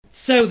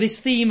So this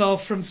theme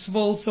of from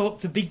small talk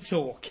to big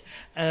talk.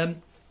 To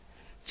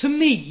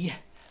me,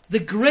 the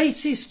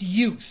greatest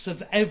use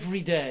of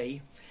every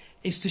day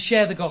is to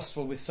share the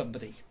gospel with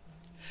somebody.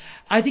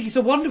 I think it's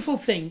a wonderful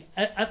thing,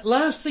 at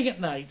last thing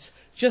at night,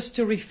 just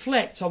to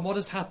reflect on what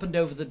has happened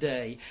over the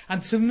day.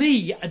 And to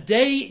me, a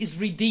day is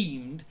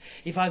redeemed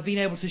if I've been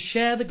able to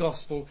share the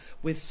gospel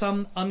with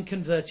some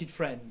unconverted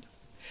friend.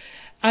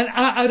 And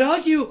I'd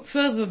argue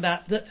further than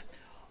that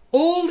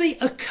all the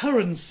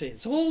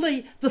occurrences, all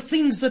the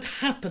things that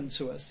happen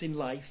to us in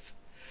life,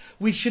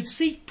 we should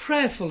seek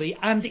prayerfully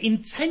and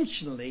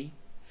intentionally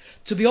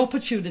to be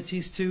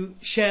opportunities to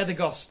share the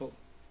gospel.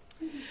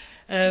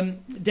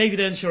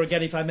 David Earnshaw,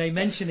 again, if I may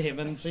mention him,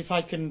 and if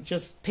I can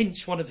just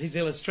pinch one of his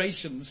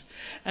illustrations,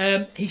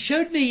 he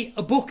showed me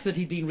a book that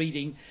he'd been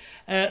reading,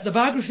 the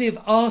biography of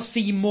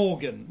R.C.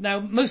 Morgan.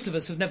 Now, most of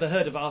us have never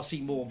heard of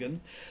R.C.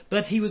 Morgan,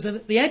 but he was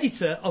the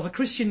editor of a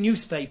Christian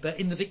newspaper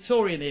in the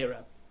Victorian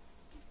era.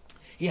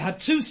 He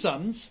had two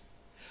sons.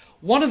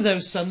 One of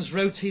those sons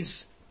wrote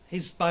his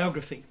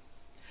biography.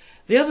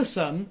 The other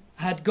son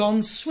had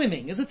gone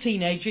swimming. As a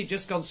teenager, he'd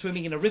just gone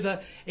swimming in a river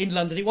in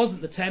London. It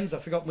wasn't the Thames,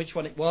 I've forgotten which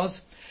one it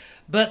was.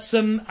 But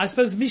some, I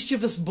suppose,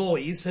 mischievous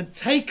boys had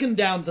taken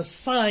down the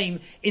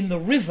sign in the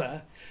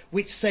river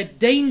which said,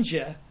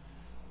 "Danger,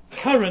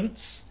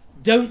 currents,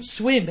 don't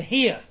swim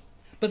here."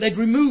 But they'd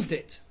removed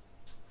it.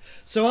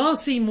 So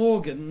R.C.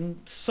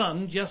 Morgan's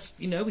son just,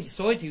 he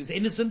saw it, he was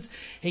innocent.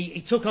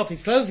 He took off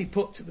his clothes, he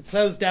put the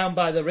clothes down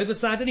by the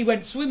riverside and he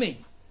went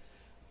swimming.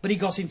 But he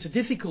got into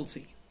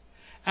difficulty.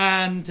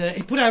 And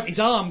he put out his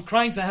arm,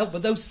 crying for help,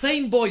 but those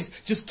same boys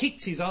just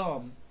kicked his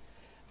arm.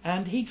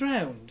 And he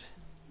drowned.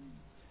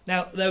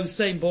 Now, those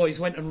same boys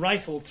went and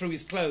rifled through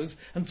his clothes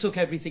and took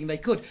everything they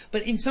could.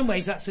 But in some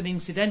ways that's an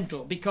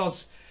incidental,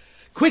 because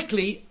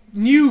quickly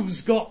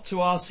news got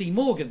to R.C.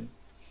 Morgan.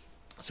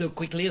 So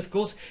quickly, of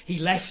course, he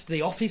left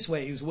the office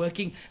where he was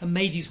working and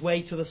made his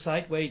way to the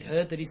site where he'd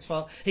heard that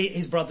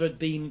his brother had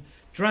been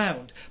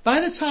drowned.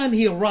 By the time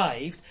he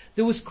arrived,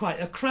 there was quite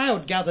a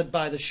crowd gathered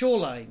by the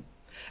shoreline.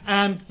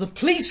 And the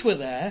police were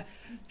there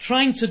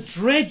trying to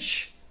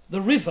dredge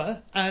the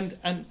river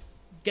and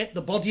get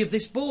the body of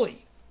this boy.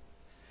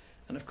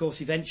 And of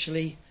course,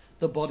 eventually,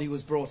 the body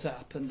was brought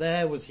up. And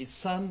there was his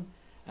son,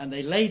 and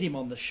they laid him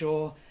on the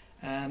shore.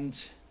 And,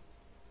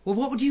 well,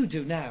 what would you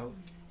do now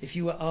if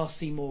you were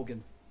R.C.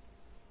 Morgan?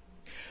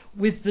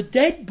 With the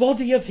dead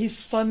body of his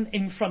son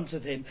in front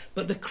of him,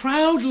 but the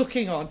crowd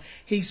looking on,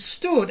 he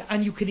stood,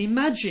 and you can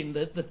imagine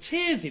the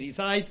tears in his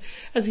eyes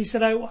as he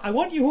said, I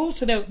want you all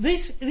to know,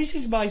 this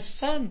is my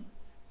son,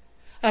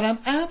 and I'm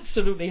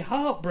absolutely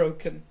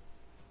heartbroken.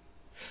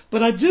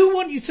 But I do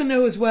want you to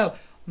know as well,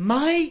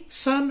 my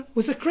son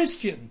was a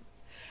Christian,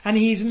 and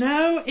he is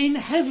now in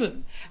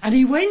heaven. And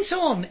he went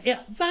on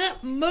at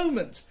that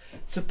moment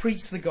to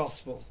preach the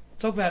gospel.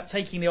 Talk about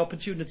taking the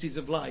opportunities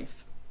of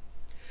life.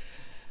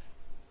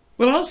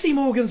 Well, R.C.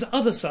 Morgan's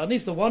other son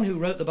is the one who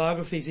wrote the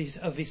biographies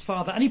of his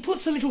father, and he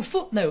puts a little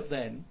footnote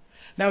then.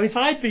 Now, if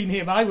I'd been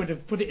him, I would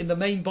have put it in the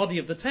main body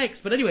of the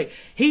text. But anyway,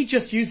 he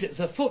just used it as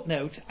a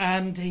footnote,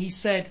 and he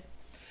said,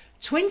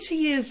 20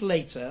 years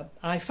later,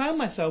 I found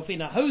myself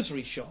in a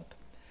hosiery shop,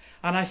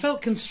 and I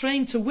felt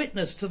constrained to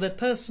witness to the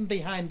person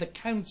behind the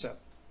counter.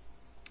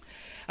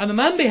 And the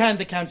man behind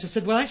the counter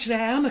said, well, actually,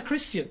 I am a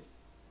Christian.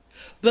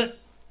 But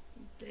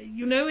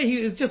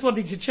he was just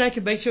wanting to check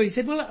and make sure. He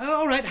said, well,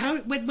 all right,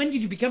 when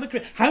did you become a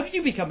Christian? How did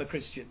you become a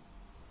Christian?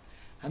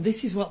 And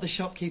this is what the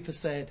shopkeeper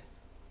said.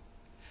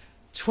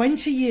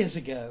 20 years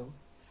ago,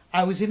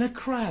 I was in a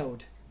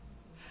crowd,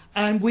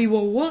 and we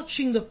were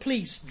watching the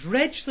police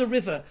dredge the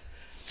river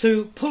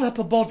to pull up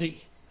a body.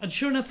 And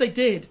sure enough, they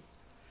did.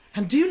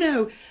 And do you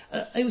know,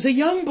 it was a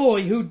young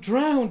boy who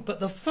drowned, but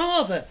the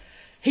father,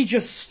 he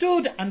just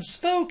stood and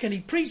spoke, and he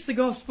preached the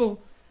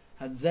gospel.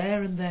 And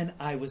there and then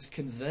I was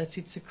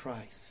converted to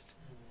Christ.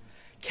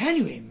 Can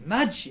you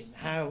imagine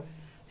how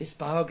this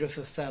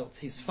biographer felt?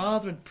 His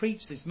father had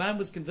preached, this man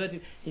was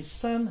converted, his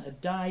son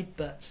had died,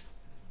 but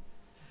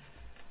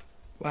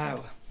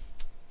wow,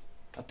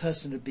 a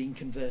person had been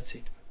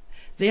converted.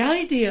 The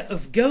idea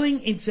of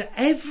going into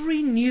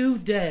every new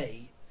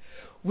day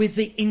with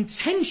the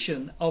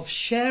intention of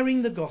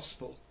sharing the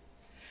gospel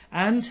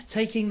and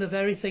taking the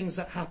very things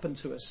that happen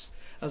to us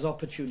as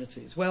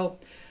opportunities. Well,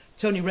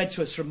 Tony read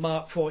to us from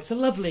Mark 4. It's a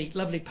lovely,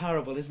 lovely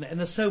parable, isn't it? And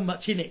there's so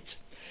much in it.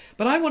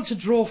 But I want to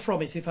draw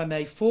from it, if I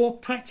may, 4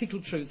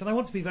 practical truths. And I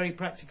want to be very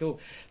practical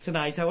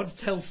tonight. I want to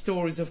tell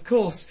stories, of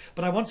course,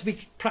 but I want to be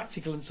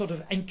practical and sort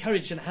of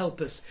encourage and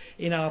help us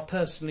in our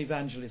personal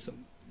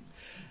evangelism.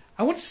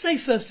 I want to say,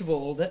 first of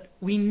all, that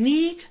we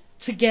need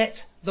to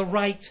get the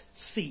right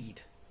seed.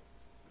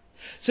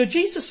 So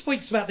Jesus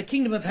speaks about the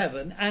kingdom of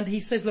heaven, and he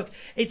says, look,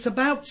 it's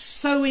about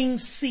sowing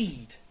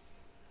seed.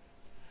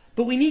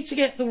 But we need to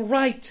get the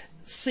right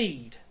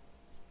seed.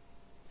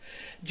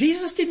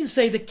 Jesus didn't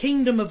say the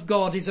kingdom of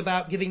God is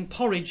about giving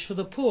porridge for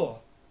the poor.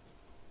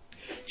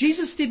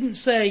 Jesus didn't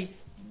say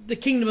the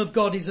kingdom of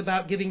God is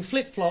about giving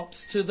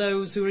flip-flops to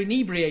those who are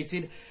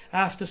inebriated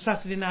after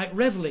Saturday night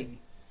revelling.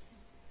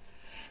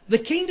 The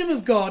kingdom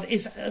of God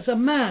is as a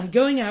man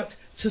going out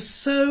to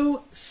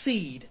sow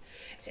seed.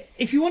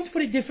 If you want to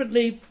put it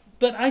differently,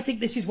 but I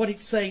think this is what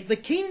it's saying, the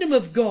kingdom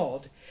of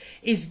God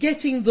is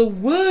getting the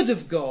word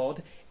of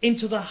God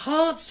into the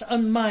hearts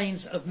and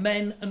minds of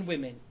men and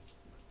women.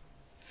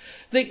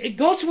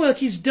 God's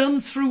work is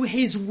done through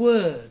his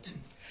word,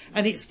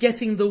 and it's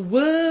getting the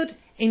word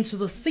into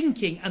the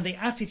thinking and the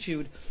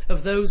attitude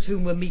of those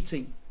whom we're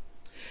meeting.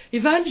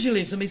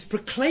 Evangelism is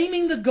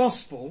proclaiming the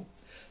gospel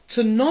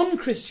to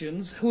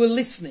non-Christians who are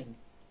listening.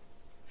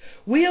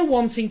 We are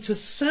wanting to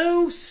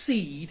sow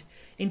seed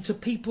into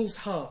people's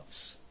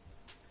hearts.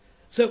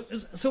 So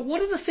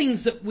what are the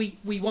things that we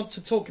want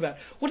to talk about?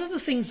 What are the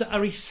things that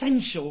are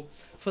essential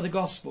for the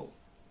gospel?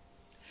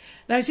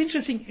 Now it's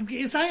interesting,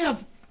 because I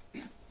have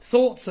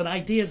thoughts and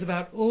ideas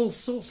about all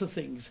sorts of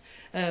things.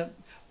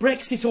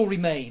 Brexit or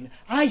Remain.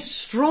 I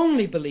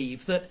strongly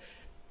believe that,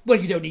 well,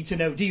 you don't need to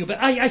know, do you? But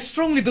I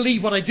strongly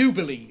believe what I do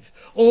believe.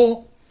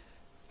 Or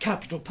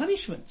capital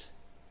punishment.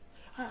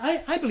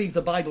 I believe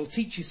the Bible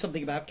teaches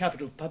something about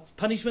capital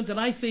punishment, and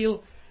I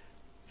feel...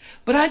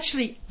 But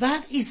actually,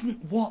 that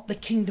isn't what the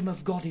kingdom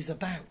of God is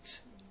about.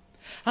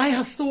 I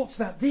have thoughts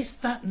about this,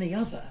 that and the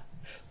other,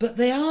 but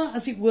they are,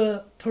 as it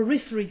were,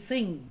 periphery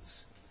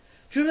things.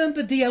 Do you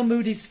remember D.L.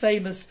 Moody's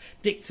famous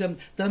dictum,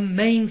 the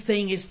main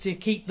thing is to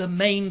keep the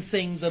main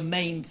thing the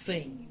main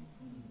thing?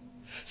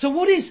 So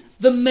what is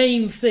the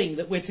main thing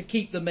that we're to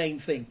keep the main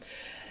thing?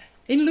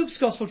 In Luke's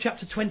Gospel,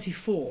 chapter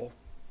 24,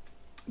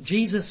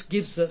 Jesus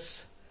gives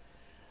us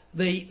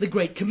the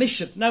Great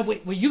Commission. Now,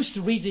 we're used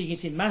to reading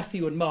it in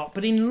Matthew and Mark,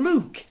 but in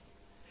Luke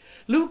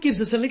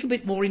gives us a little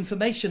bit more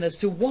information as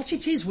to what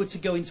it is we're to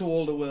go into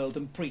all the world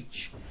and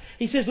preach.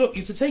 He says, look,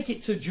 you're to take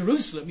it to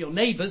Jerusalem, your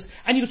neighbours,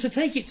 and you're to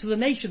take it to the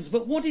nations.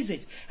 But what is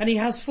it? And he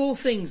has 4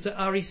 things that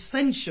are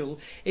essential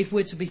if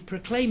we're to be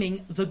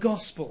proclaiming the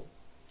gospel.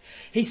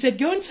 He said,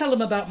 go and tell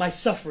them about my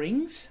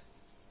sufferings,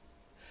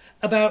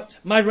 about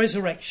my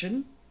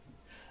resurrection,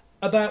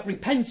 about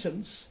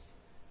repentance,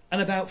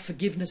 and about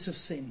forgiveness of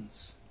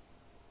sins.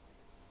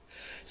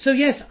 So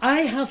yes, I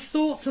have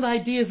thoughts and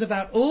ideas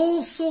about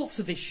all sorts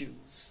of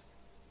issues.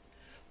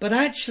 But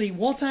actually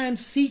what I am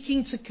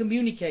seeking to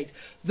communicate,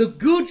 the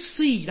good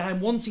seed I am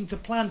wanting to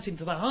plant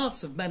into the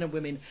hearts of men and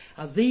women,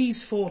 are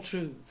these 4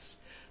 truths.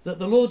 That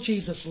the Lord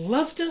Jesus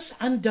loved us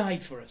and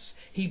died for us.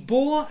 He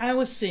bore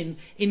our sin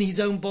in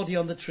his own body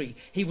on the tree.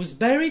 He was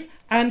buried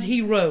and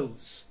he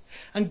rose.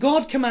 And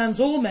God commands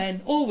all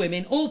men, all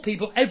women, all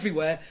people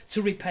everywhere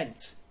to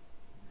repent.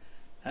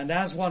 And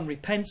as one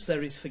repents,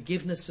 there is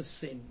forgiveness of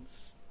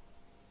sins.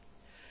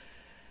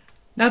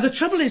 Now the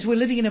trouble is we're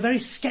living in a very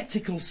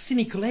sceptical,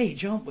 cynical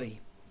age, aren't we?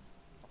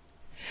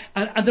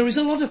 And there is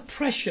a lot of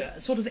pressure,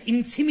 sort of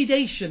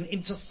intimidation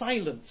into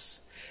silence.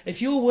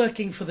 If you're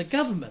working for the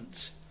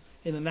government,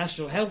 in the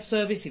National Health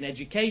Service, in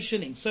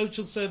education, in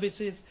social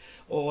services,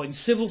 or in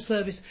civil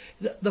service,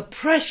 the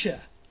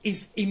pressure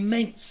is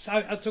immense.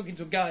 I was talking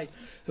to a guy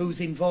who's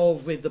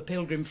involved with the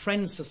Pilgrim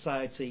Friends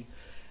Society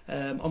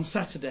on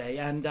Saturday,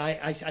 and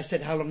I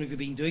said, how long have you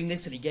been doing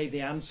this? And he gave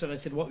the answer, and I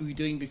said, what were you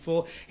doing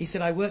before? He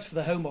said, I worked for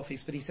the Home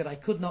Office, but he said, I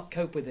could not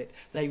cope with it.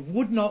 They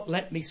would not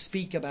let me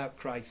speak about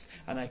Christ,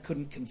 and I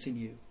couldn't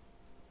continue.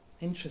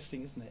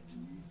 Interesting, isn't it?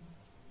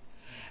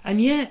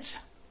 And yet,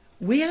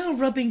 we are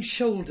rubbing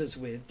shoulders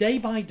with, day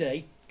by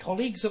day,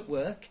 colleagues at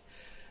work,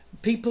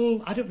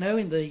 people, I don't know,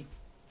 in the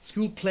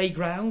school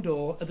playground,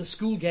 or at the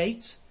school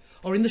gate,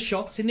 or in the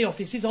shops, in the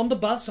offices, on the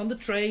bus, on the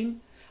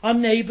train, our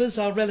neighbours,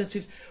 our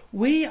relatives.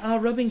 We are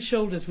rubbing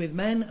shoulders with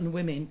men and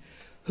women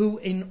who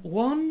in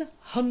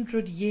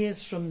 100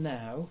 years from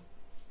now,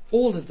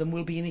 all of them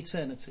will be in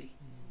eternity.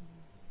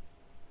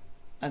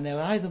 And they'll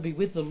either be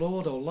with the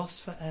Lord or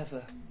lost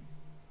forever.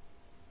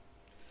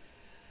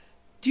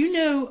 Do you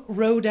know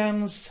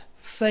Rodin's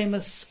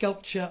famous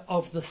sculpture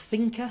of the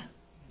Thinker?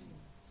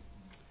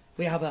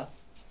 We have a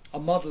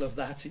model of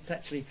that. It's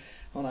actually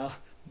on our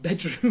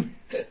bedroom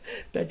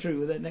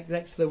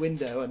next to the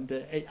window, and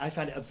I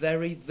find it a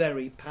very,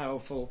 very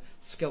powerful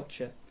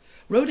sculpture.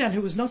 Rodin,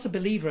 who was not a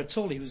believer at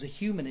all, he was a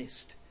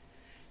humanist.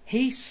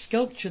 He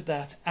sculptured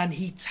that, and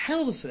he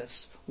tells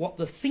us what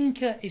the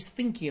thinker is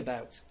thinking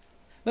about.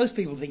 Most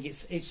people think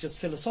it's just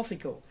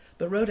philosophical,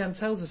 but Rodin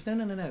tells us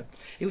no.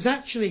 It was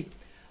actually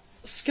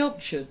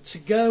sculptured to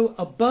go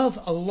above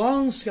a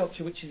long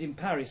sculpture which is in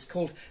Paris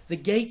called The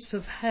Gates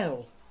of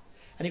Hell,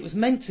 and it was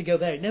meant to go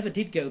there. It never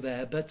did go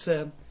there, but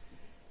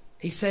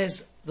he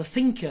says the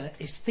thinker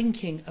is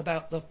thinking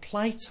about the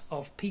plight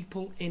of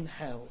people in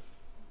hell.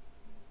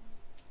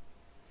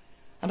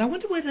 And I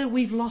wonder whether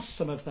we've lost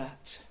some of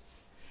that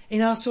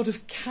in our sort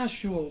of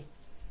casual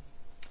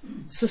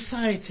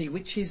society,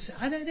 which is,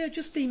 I don't know,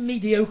 just be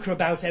mediocre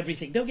about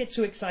everything. Don't get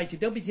too excited.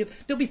 Don't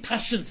be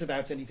passionate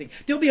about anything.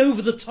 Don't be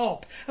over the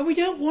top. And we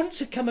don't want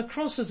to come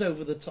across as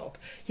over the top.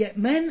 Yet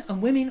men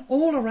and women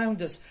all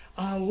around us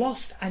are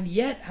lost and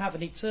yet have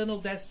an eternal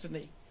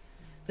destiny.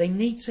 They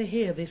need to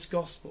hear this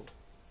gospel.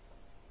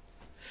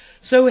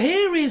 So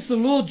here is the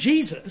Lord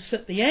Jesus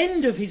at the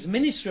end of his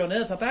ministry on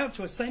earth, about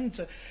to ascend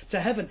to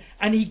heaven,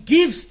 and he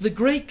gives the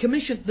Great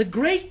Commission. The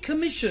Great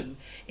Commission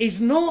is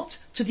not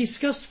to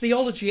discuss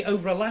theology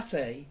over a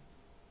latte.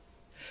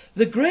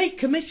 The Great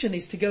Commission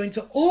is to go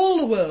into all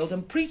the world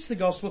and preach the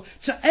gospel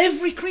to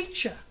every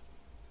creature.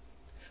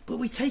 But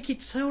we take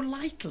it so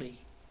lightly.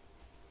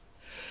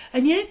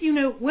 And yet,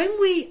 when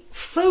we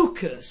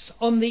focus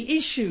on the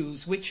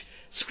issues which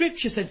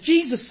Scripture says,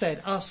 Jesus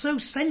said, are so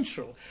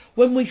central,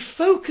 when we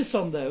focus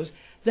on those,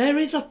 there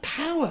is a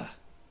power.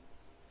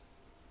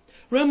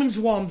 Romans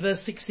 1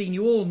 verse 16,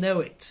 you all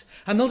know it.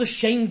 I'm not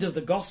ashamed of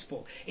the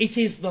gospel. It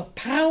is the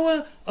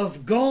power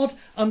of God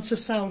unto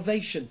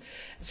salvation.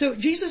 So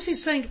Jesus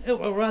is saying,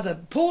 or rather,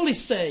 Paul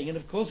is saying, and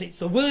of course it's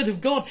the word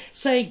of God,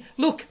 saying,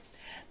 look,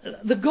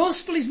 the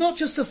gospel is not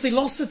just a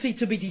philosophy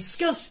to be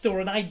discussed or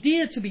an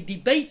idea to be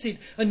debated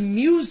and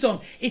mused on.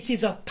 It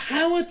is a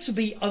power to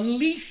be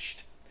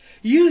unleashed.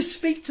 You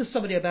speak to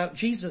somebody about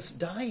Jesus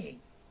dying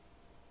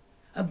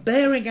and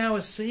bearing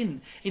our sin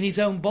in his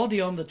own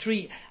body on the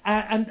tree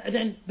and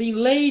then being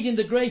laid in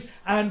the grave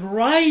and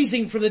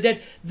rising from the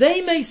dead.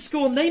 They may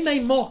scorn, they may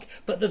mock,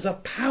 but there's a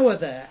power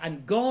there.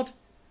 And God,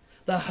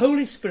 the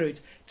Holy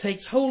Spirit,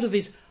 takes hold of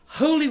his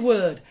holy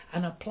word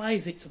and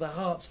applies it to the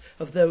hearts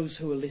of those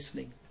who are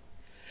listening.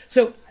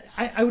 So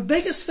I would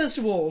beg us, first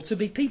of all, to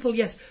be people,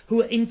 yes,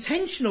 who are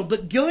intentional,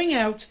 but going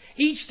out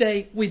each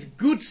day with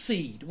good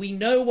seed. We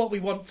know what we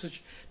want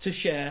to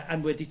share,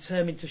 and we're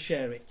determined to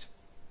share it.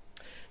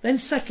 Then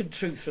second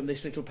truth from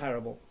this little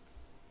parable.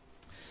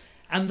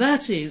 And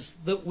that is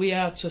that we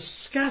are to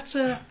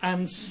scatter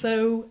and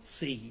sow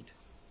seed.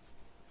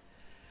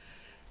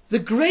 The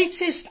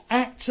greatest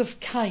act of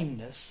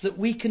kindness that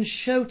we can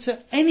show to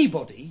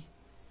anybody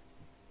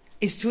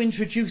is to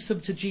introduce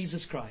them to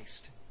Jesus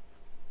Christ.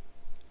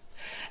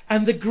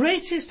 And the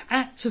greatest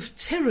act of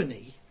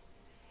tyranny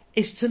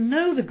is to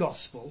know the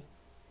gospel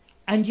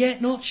and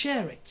yet not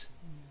share it.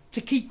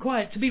 To keep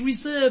quiet, to be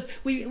reserved.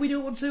 We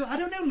don't want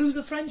to, lose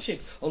a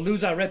friendship or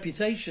lose our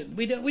reputation.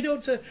 We don't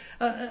want to,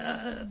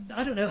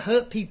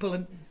 hurt people.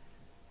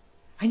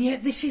 And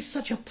yet this is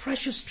such a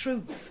precious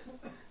truth.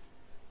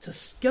 To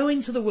go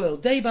into the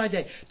world day by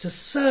day, to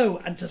sow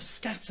and to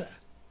scatter.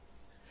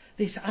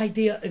 This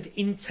idea of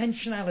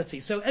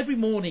intentionality. So every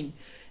morning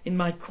in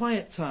my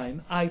quiet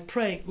time, I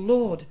pray,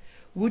 Lord,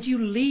 would you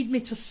lead me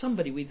to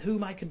somebody with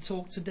whom I can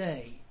talk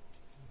today?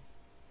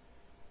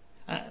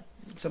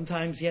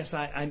 Sometimes, yes,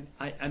 I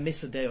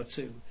miss a day or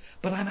two,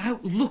 but I'm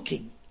out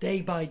looking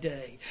day by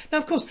day. Now,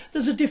 of course,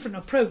 there's a different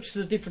approach to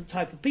the different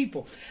type of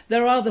people.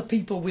 There are the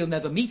people we'll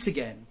never meet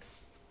again.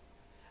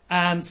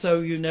 And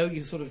so,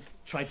 you sort of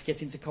try to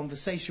get into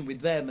conversation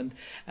with them.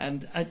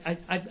 And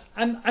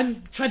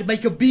I'm trying to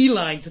make a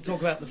beeline to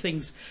talk about the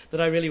things that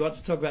I really want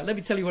to talk about. Let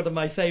me tell you one of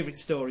my favourite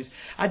stories.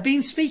 I'd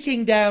been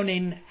speaking down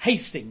in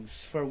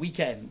Hastings for a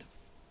weekend.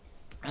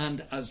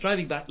 And I was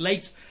driving back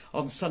late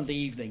on Sunday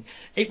evening.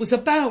 It was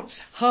about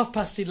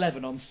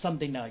 11:30 on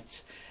Sunday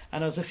night.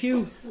 And I was a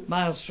few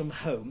miles from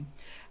home.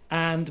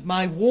 And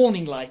my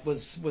warning light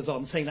was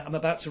on, saying that I'm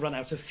about to run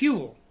out of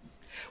fuel.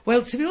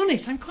 Well, to be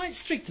honest, I'm quite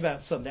strict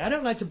about Sunday. I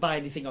don't like to buy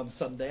anything on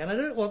Sunday, and I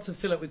don't want to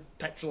fill it with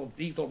petrol or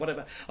diesel or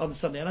whatever on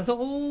Sunday. And I thought,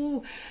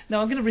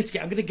 no, I'm going to risk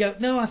it. I'm going to go.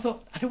 No, I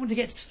thought, I don't want to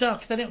get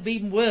stuck. Then it'll be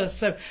even worse.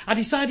 So I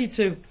decided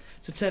to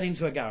turn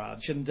into a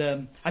garage,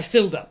 and I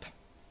filled up.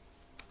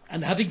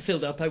 And having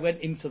filled up, I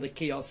went into the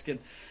kiosk,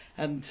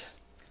 and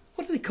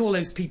what do they call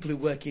those people who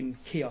work in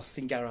kiosks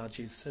in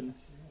garages? And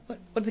what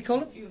do they call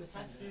them?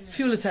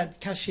 Fuel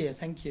attendant, cashier,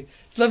 thank you.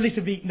 It's lovely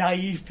to meet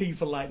naive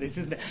people like this,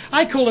 isn't it?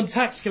 I call them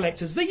tax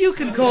collectors, but you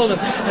can call them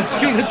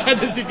fuel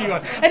attendants if you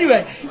want.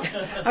 Anyway,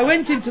 I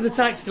went into the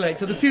tax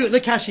collector,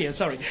 the cashier,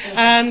 sorry.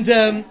 And,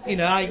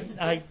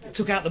 I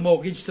took out the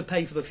mortgage to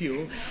pay for the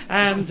fuel.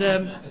 And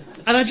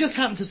I just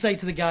happened to say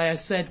to the guy, I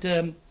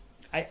said,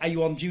 are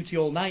you on duty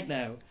all night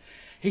now?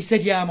 He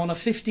said, yeah, I'm on a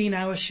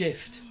 15-hour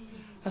shift.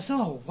 I said,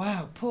 oh,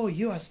 wow, poor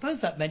you. I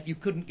suppose that meant you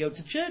couldn't go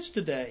to church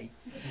today.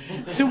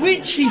 To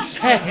which he just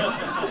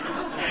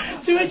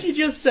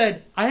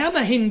said, I am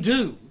a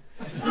Hindu.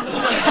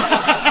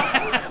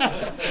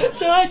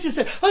 So I just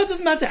said, it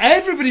doesn't matter.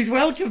 Everybody's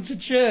welcome to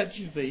church,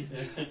 you see.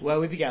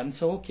 Well, we began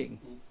talking.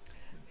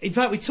 In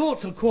fact, we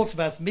talked till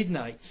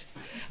midnight.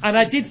 And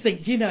I did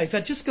think, if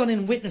I'd just gone in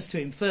and witnessed to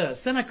him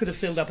first, then I could have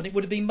filled up and it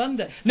would have been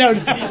Monday. No,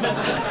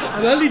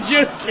 I'm only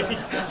joking.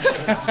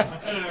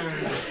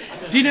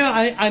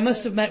 I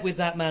must have met with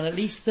that man at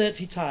least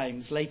 30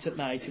 times late at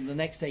night in the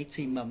next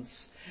 18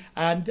 months.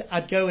 And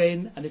I'd go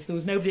in, and if there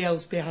was nobody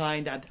else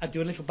behind, I'd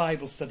do a little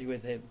Bible study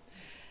with him.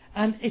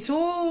 And it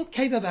all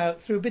came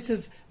about through a bit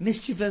of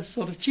mischievous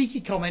sort of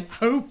cheeky comment,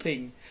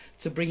 hoping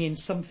to bring in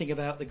something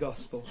about the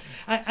gospel.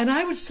 And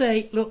I would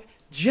say, look,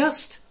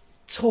 just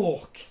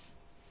talk.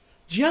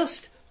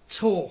 Just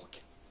talk.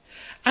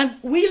 And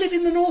we live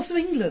in the north of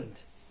England.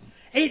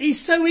 It is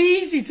so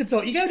easy to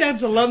talk. You go down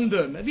to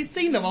London. Have you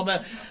seen them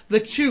on the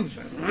tubes?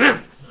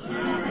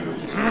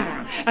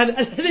 And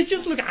they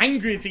just look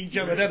angry at each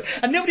other.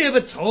 And nobody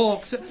ever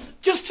talks.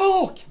 Just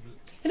talk.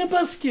 In a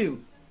bus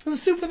queue. the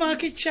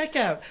supermarket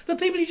checkout, the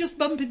people you just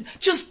bump into.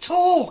 Just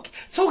talk.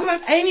 Talk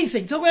about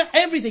anything. Talk about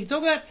everything.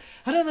 Talk about,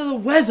 I don't know, the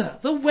weather,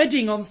 the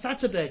wedding on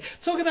Saturday.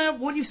 Talk about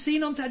what you've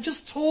seen on Saturday.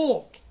 Just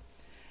talk.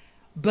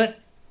 But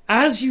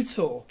as you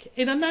talk,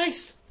 in a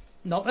nice,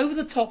 not over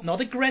the top,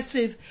 not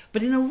aggressive,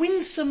 but in a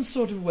winsome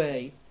sort of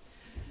way,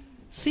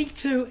 seek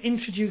to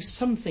introduce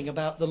something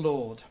about the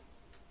Lord.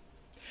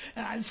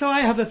 So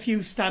I have a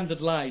few standard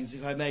lines,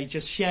 if I may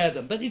just share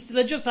them. But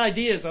they're just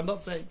ideas. I'm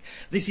not saying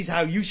this is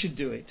how you should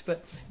do it.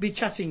 But be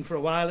chatting for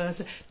a while, and I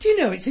said, do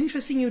you know, it's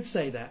interesting you'd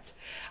say that.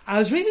 I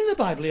was reading the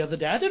Bible the other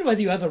day. I don't know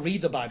whether you ever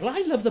read the Bible.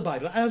 I love the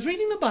Bible. I was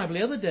reading the Bible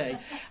the other day,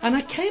 and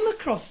I came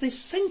across this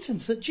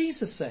sentence that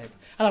Jesus said.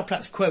 And I'll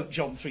perhaps quote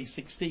John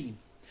 3:16.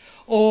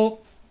 Or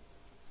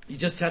you're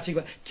just chatting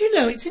about, do you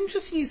know, it's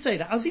interesting you say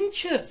that. I was in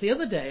church the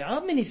other day.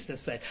 Our minister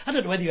said, I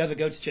don't know whether you ever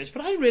go to church,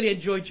 but I really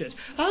enjoy church.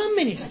 Our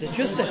minister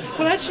just said,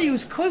 well, actually he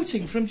was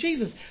quoting from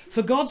Jesus.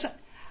 For God's,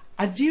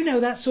 and do you know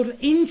that sort of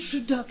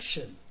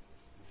introduction?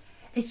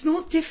 It's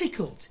not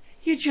difficult.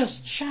 You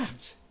just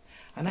chat.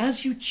 And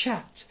as you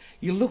chat,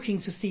 you're looking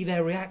to see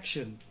their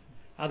reaction.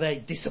 Are they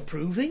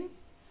disapproving?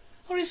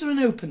 Or is there an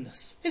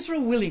openness? Is there a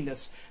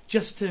willingness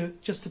just to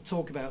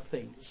talk about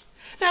things?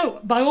 Now,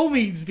 by all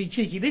means, be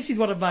cheeky. This is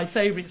one of my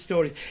favourite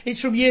stories.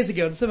 It's from years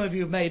ago, and some of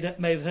you may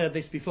have heard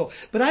this before.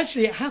 But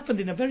actually, it happened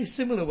in a very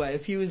similar way a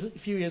few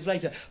years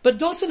later. But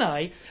Dot and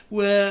I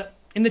were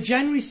in the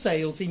January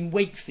sales in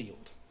Wakefield.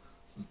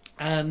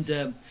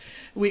 And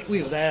we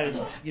were there,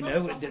 and, you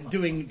know,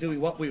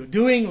 doing what we were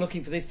doing,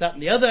 looking for this, that,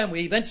 and the other. And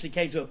we eventually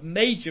came to a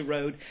major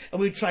road,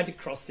 and we tried to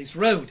cross this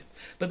road.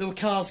 But there were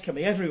cars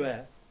coming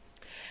everywhere.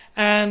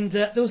 And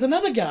there was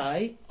another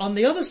guy on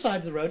the other side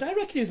of the road. I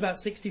reckon he was about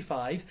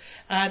 65,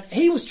 and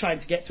he was trying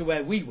to get to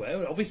where we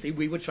were. Obviously,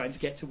 we were trying to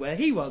get to where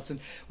he was, and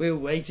we were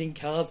waiting,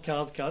 cars.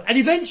 And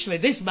eventually,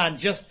 this man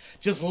just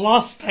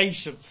lost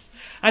patience,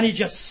 and he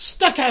just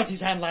stuck out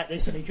his hand like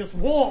this, and he just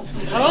walked,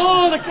 and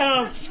all the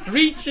cars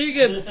screeching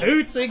and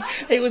hooting.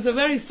 It was a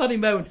very funny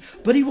moment.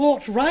 But he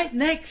walked right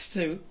next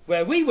to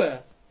where we were,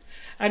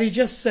 and he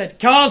just said,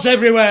 "Cars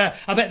everywhere.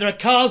 I bet there are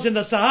cars in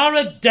the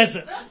Sahara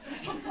Desert."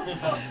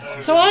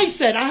 So I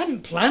said, I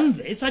hadn't planned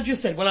this. I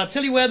just said, well, I'll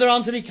tell you where there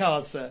aren't any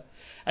cars, sir.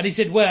 And he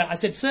said, where? I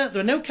said, sir,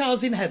 there are no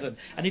cars in heaven.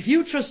 And if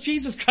you trust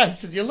Jesus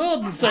Christ as your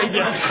Lord and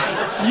Saviour,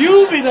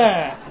 you'll be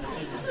there.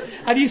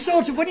 And you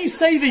sort of, when you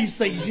say these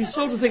things, you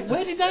sort of think,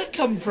 where did that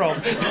come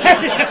from?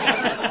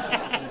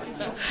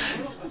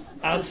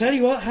 I'll tell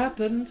you what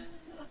happened.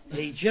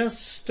 He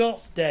just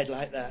stopped dead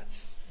like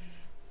that.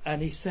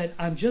 And he said,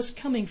 I'm just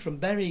coming from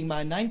burying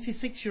my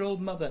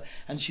 96-year-old mother,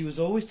 and she was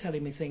always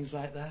telling me things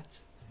like that.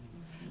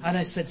 And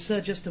I said,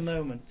 sir, just a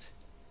moment.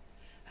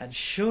 And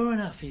sure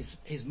enough,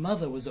 his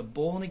mother was a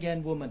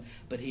born-again woman,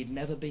 but he'd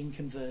never been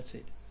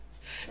converted.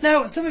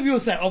 Now, some of you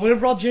will say, oh, well,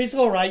 Roger, it's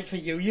all right for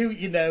you.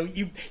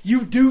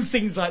 You do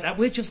things like that.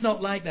 We're just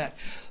not like that.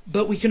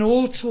 But we can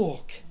all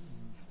talk.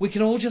 We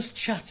can all just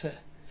chatter.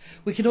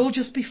 We can all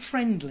just be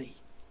friendly.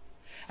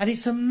 And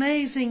it's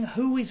amazing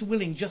who is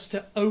willing just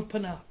to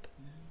open up.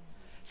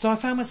 So I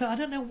found myself, I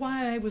don't know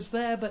why I was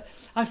there, but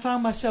I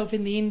found myself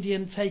in the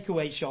Indian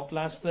takeaway shop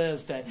last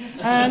Thursday.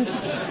 And,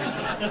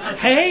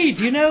 hey,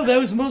 do you know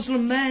those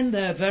Muslim men?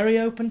 They're very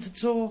open to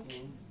talk.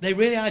 They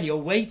really are. You're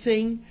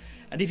waiting.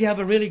 And if you have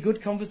a really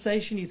good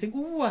conversation, you think,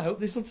 oh, I hope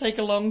this will take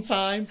a long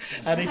time.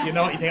 And if you're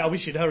not, you think, I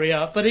wish you'd hurry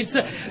up. But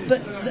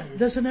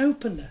there's an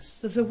openness.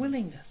 There's a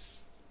willingness.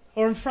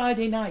 Or on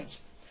Friday night,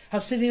 I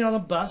was sitting on a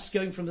bus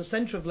going from the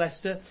centre of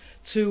Leicester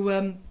to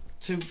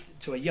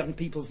a young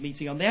people's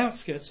meeting on the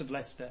outskirts of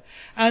Leicester.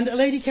 And a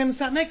lady came and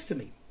sat next to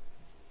me.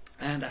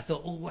 And I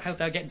thought, oh, how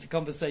did I get into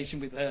conversation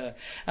with her?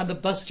 And the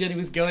bus journey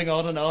was going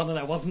on,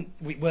 and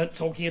we weren't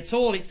talking at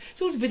all.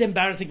 It's always a bit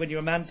embarrassing when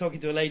you're a man talking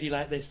to a lady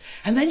like this.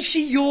 And then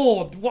she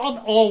yawned, one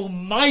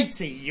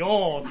almighty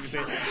yawn, you see.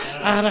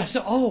 And I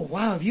said, oh,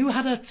 wow, have you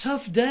had a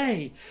tough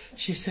day?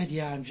 She said,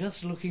 yeah, I'm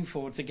just looking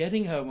forward to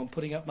getting home and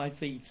putting up my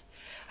feet.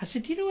 I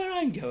said, do you know where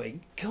I'm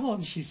going? Go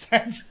on, she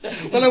said.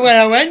 Well, away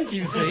I went,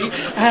 you see.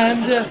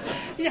 And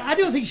I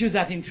don't think she was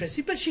that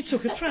interested, but she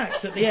took a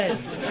tract at the end.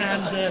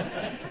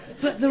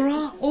 But there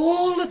are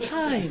all the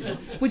time,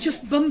 we're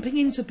just bumping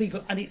into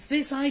people, and it's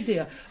this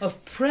idea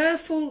of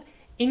prayerful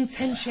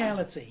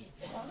intentionality.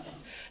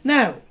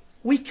 Now,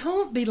 we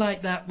can't be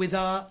like that with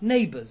our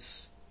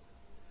neighbours,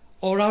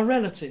 or our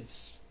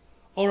relatives,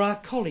 or our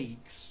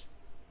colleagues.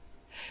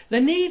 There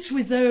needs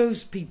with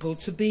those people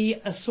to be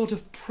a sort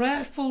of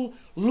prayerful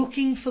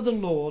looking for the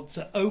Lord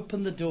to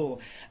open the door.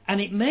 And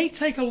it may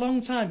take a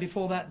long time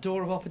before that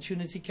door of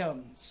opportunity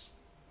comes.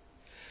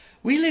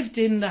 We lived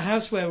in the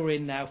house where we're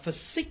in now for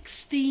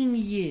 16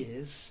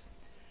 years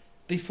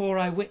before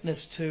I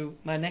witnessed to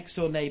my next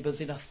door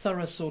neighbours in a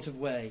thorough sort of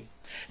way.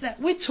 Now,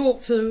 we'd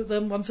talked to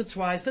them once or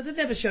twice, but they'd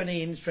never shown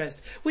any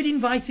interest. We'd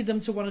invited them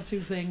to one or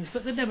two things,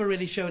 but they'd never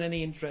really shown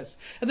any interest.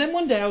 And then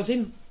one day I was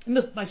in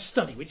my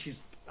study, which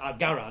is our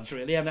garage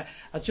really, and I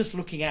was just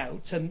looking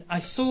out, and I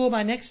saw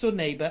my next door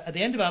neighbour at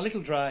the end of our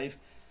little drive,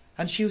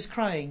 and she was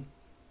crying.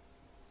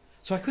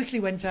 So I quickly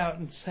went out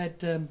and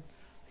said,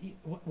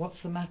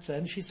 what's the matter?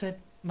 And she said,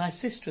 my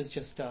sister has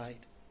just died.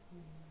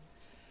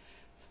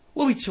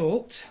 Well, we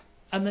talked,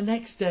 and the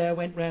next day I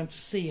went round to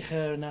see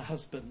her and her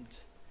husband,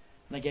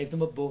 and I gave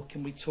them a book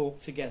and we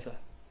talked together.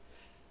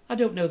 I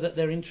don't know that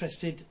they're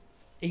interested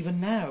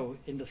even now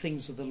in the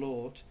things of the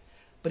Lord,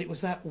 but it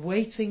was that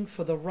waiting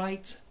for the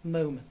right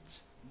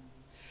moment.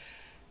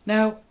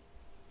 Now,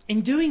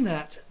 in doing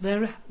that,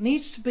 there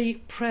needs to be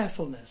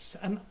prayerfulness.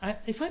 And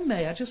if I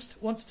may, I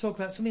just want to talk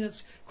about something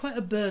that's quite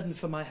a burden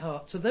for my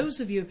heart. To those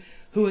of you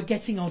who are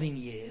getting on in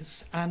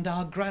years and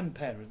are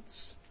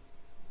grandparents,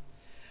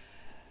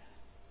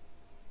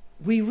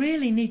 we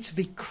really need to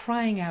be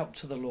crying out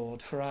to the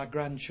Lord for our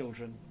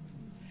grandchildren.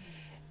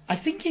 I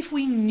think if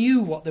we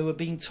knew what they were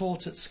being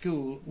taught at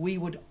school, we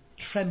would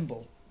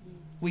tremble.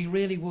 We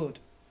really would.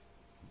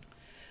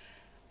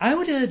 I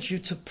would urge you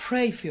to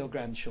pray for your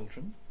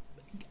grandchildren.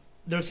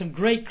 There are some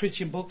great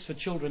Christian books for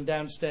children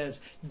downstairs.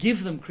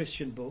 Give them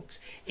Christian books.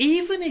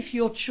 Even if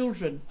your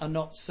children are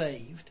not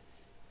saved,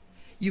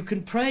 you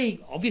can pray,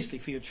 obviously,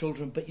 for your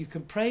children, but you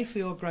can pray for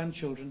your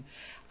grandchildren.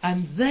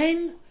 And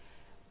then,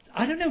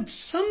 I don't know,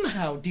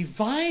 somehow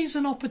devise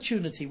an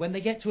opportunity when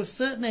they get to a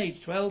certain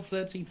age, 12,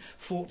 13,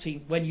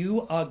 14, when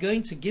you are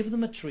going to give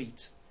them a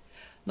treat.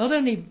 Not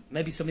only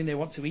maybe something they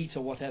want to eat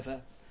or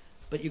whatever,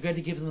 but you're going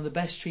to give them the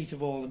best treat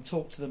of all and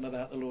talk to them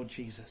about the Lord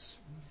Jesus.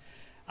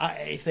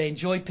 If they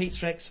enjoy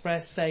Pizza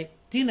Express, say,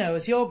 do you know,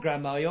 as your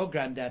grandma or your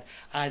granddad,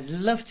 I'd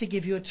love to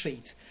give you a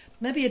treat.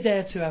 Maybe a day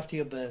or two after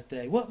your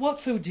birthday. What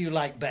food do you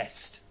like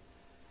best?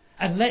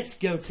 And let's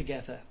go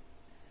together.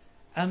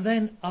 And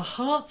then a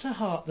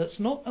heart-to-heart that's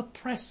not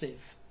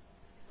oppressive,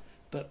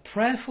 but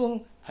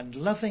prayerful and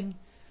loving,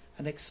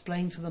 and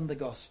explain to them the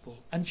gospel.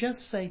 And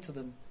just say to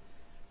them,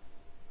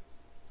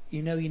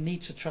 you know, you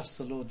need to trust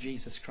the Lord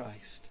Jesus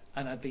Christ.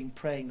 And I've been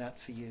praying that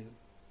for you.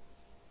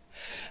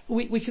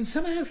 We can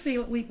somehow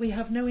feel we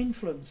have no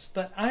influence.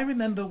 But I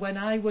remember when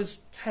I was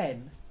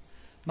 10,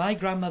 my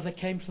grandmother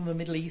came from the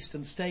Middle East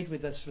and stayed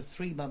with us for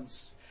 3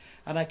 months.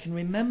 And I can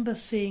remember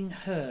seeing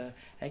her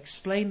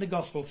explain the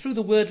gospel through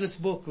the wordless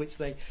book which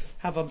they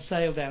have on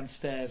sale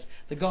downstairs,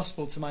 the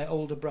gospel to my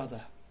older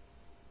brother.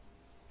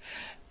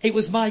 It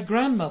was my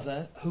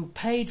grandmother who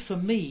paid for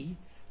me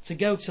to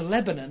go to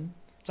Lebanon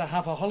to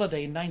have a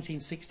holiday in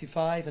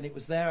 1965, and it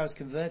was there I was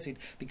converted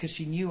because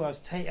she knew I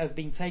was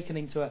being taken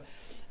into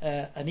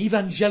an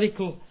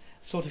evangelical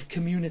sort of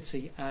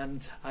community,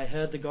 and I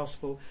heard the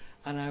gospel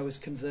and I was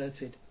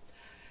converted.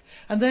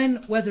 And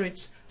then whether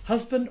it's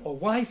husband or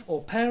wife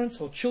or parents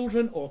or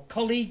children or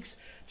colleagues,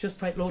 just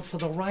pray, Lord, for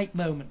the right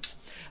moment.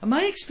 And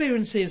my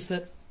experience is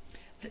that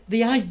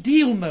the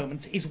ideal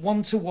moment is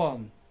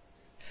one-to-one.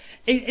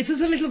 If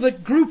there's a little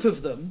bit group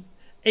of them,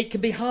 it can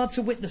be hard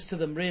to witness to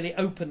them really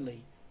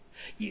openly.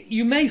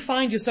 You may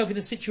find yourself in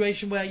a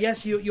situation where,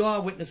 yes, you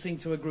are witnessing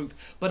to a group,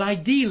 but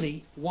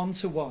ideally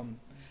one-to-one,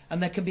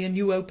 and there can be a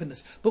new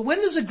openness. But when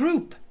there's a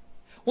group,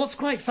 what's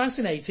quite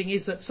fascinating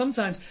is that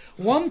sometimes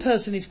one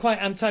person is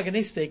quite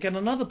antagonistic and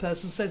another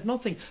person says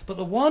nothing, but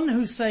the one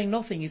who's saying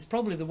nothing is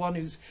probably the one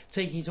who's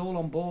taking it all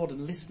on board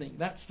and listening.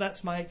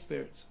 That's my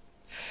experience.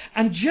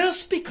 And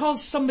just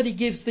because somebody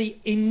gives the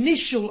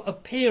initial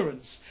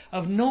appearance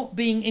of not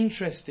being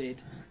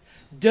interested,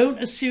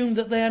 don't assume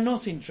that they are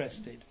not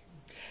interested.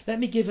 Let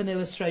me give an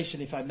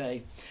illustration, if I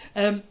may.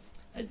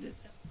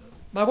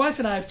 My wife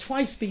and I have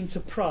twice been to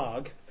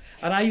Prague,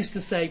 and I used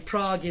to say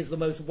Prague is the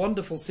most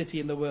wonderful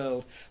city in the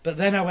world, but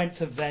then I went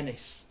to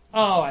Venice.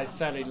 Oh, I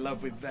fell in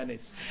love with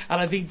Venice.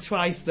 And I've been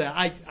twice there.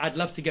 I'd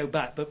love to go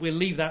back, but we'll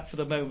leave that for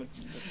the moment.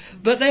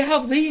 But they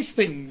have these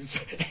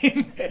things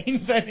in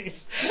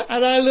Venice.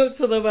 And I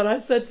looked at them and I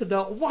said to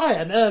Dot, why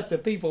on earth do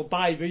people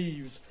buy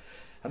these?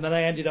 And then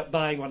I ended up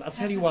buying one. I'll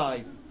tell you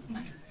why.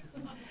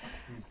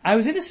 I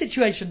was in a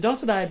situation,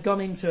 Dot and I had gone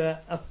into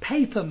a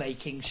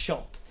paper-making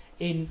shop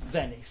in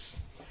Venice.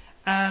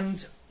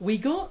 And we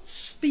got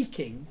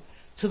speaking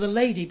to the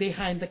lady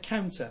behind the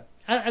counter.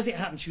 As it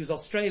happened, she was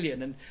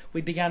Australian, and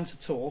we began to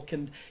talk.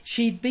 And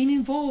she'd been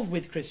involved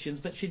with Christians,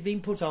 but she'd been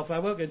put off. I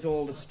won't go into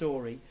all the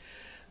story.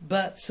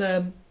 But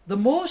the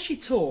more she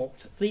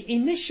talked, the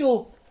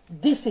initial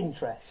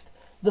disinterest,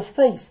 the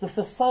face, the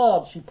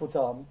facade she put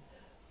on,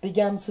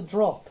 began to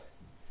drop.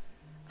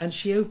 And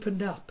she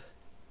opened up.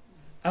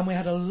 And we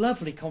had a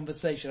lovely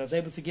conversation. I was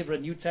able to give her a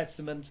New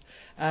Testament,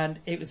 and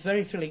it was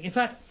very thrilling. In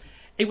fact,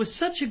 it was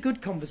such a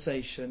good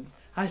conversation,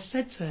 I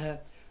said to her,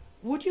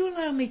 would you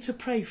allow me to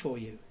pray for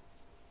you?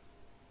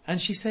 And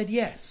she said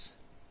yes.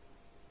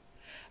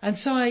 And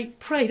so I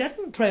prayed. I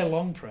didn't pray a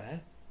long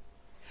prayer.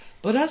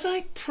 But as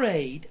I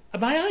prayed,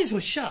 my eyes were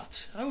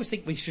shut. I always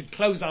think we should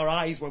close our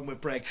eyes when we're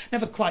praying.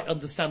 Never quite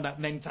understand that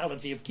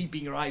mentality of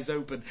keeping your eyes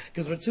open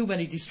because there are too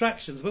many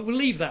distractions. But we'll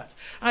leave that.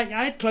 I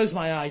had closed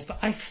my eyes, but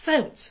I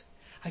felt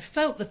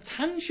the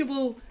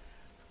tangible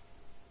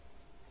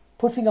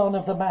putting on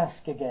of the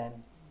mask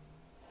again.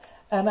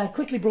 And I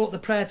quickly brought the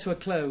prayer to a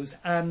close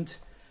and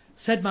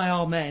said my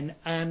amen,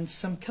 and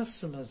some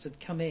customers had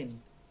come in.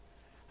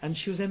 And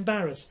she was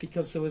embarrassed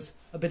because there was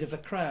a bit of a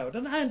crowd.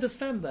 And I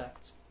understand that.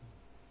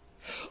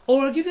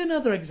 Or I'll give you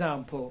another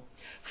example.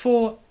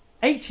 For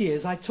 8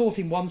 years I taught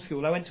in one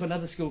school. I went to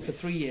another school for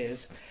 3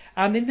 years.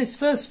 And in this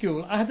first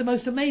school I had the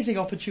most amazing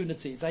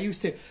opportunities. I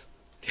used to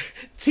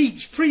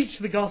preach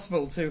the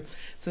gospel to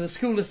the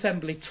school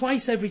assembly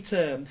twice every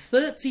term,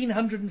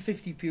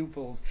 1,350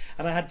 pupils,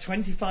 and I had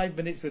 25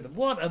 minutes with them.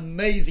 What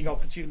amazing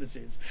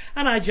opportunities.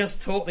 And I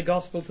just taught the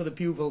gospel to the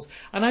pupils.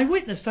 And I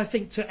witnessed, I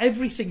think, to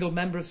every single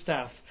member of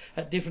staff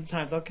at different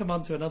times. I'll come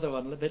on to another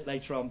one a little bit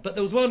later on. But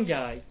there was one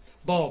guy,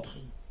 Bob.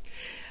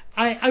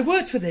 I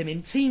worked with him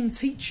in team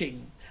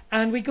teaching,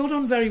 and we got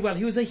on very well.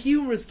 He was a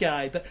humorous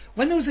guy, but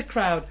when there was a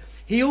crowd,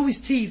 he always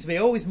teased me,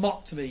 always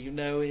mocked me,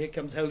 here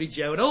comes Holy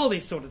Joe, and all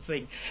this sort of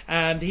thing.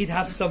 And he'd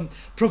have some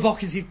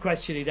provocative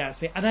question he'd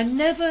ask me. And I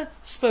never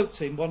spoke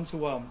to him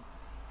one-to-one.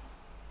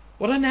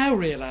 What I now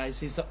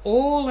realise is that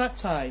all that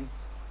time,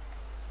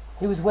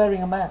 he was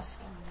wearing a mask.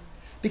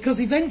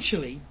 Because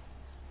eventually,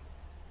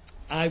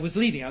 I was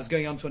leaving. I was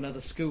going on to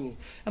another school.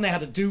 And they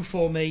had a do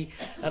for me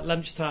at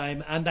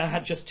lunchtime, and I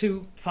had just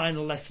 2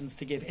 final lessons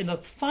to give. In the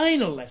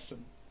final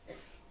lesson,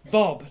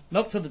 Bob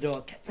knocked on the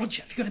door.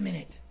 Roger, have you got a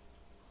minute?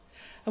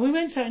 And we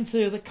went out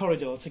into the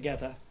corridor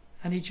together,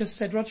 and he just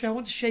said, Roger, I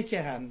want to shake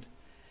your hand.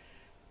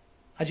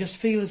 I just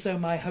feel as though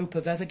my hope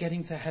of ever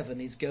getting to heaven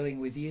is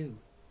going with you.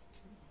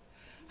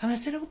 And I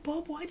said, oh,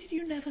 Bob, why did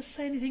you never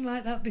say anything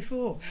like that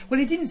before? Well,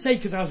 he didn't say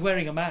because I was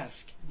wearing a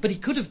mask, but he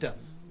could have done.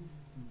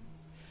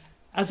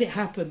 As it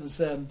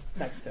happens,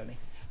 thanks, Tony.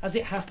 As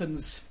it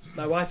happens,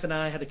 my wife and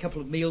I had a couple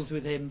of meals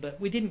with him,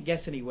 but we didn't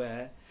get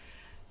anywhere.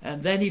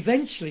 And then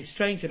eventually,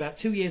 strangely, about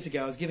 2 years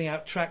ago, I was giving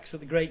out tracts at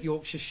the Great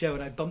Yorkshire Show,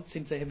 and I bumped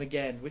into him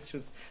again, which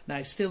was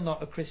now still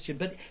not a Christian.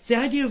 But it's the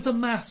idea of the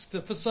mask,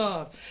 the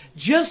facade.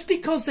 Just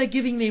because they're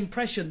giving the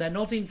impression they're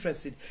not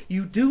interested,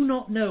 you do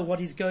not know what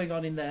is going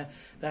on in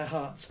their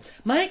hearts.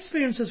 My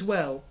experience as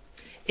well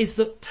is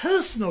that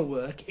personal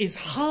work is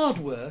hard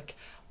work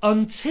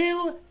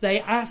until they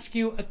ask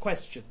you a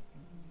question.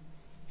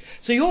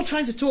 So you're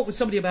trying to talk with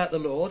somebody about the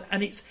Lord,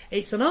 and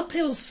it's an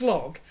uphill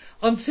slog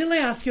until they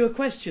ask you a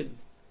question.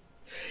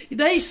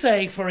 They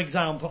say, for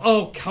example,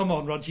 oh, come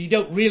on, Roger, you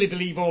don't really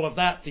believe all of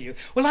that, do you?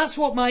 Well, that's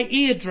what my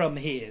eardrum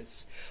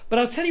hears. But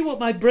I'll tell you what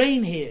my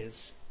brain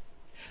hears.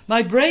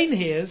 My brain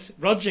hears,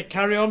 Roger,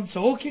 carry on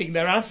talking.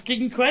 They're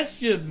asking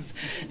questions.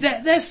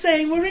 They're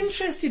saying, we're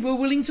interested, we're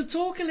willing to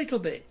talk a little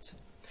bit.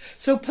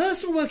 So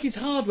personal work is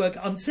hard work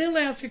until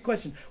they ask a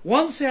question.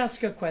 Once they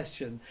ask a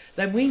question,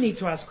 then we need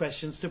to ask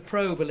questions to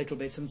probe a little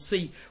bit and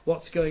see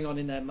what's going on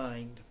in their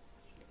mind.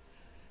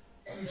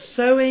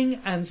 Sowing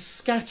and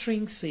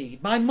scattering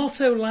seed. My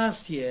motto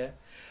last year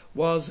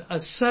was, a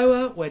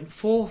sower went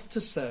forth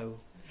to sow.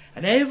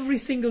 And every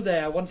single day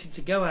I wanted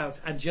to go out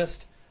and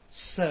just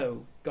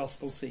sow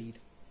gospel seed.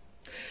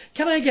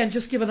 Can I again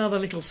just give another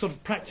little sort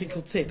of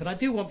practical tip? And I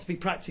do want to be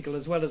practical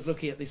as well as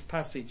looking at this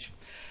passage.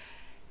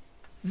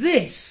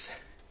 This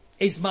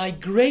is my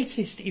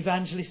greatest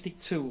evangelistic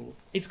tool.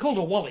 It's called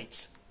a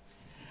wallet.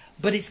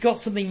 But it's got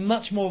something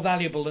much more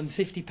valuable than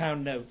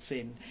 £50 notes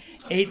in.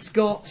 It's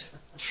got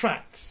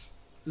tracts,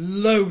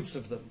 loads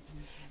of them.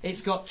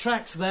 It's got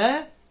tracts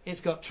there,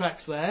 it's got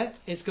tracts there,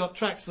 it's got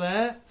tracts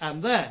there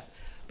and there.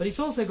 But it's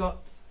also got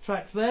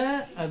tracts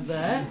there and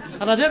there.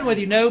 And I don't know whether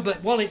you know,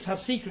 but wallets have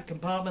secret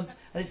compartments,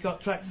 and it's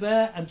got tracts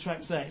there and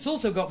tracts there. It's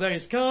also got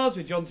various cards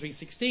with John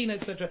 3:16,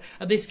 etc.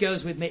 And this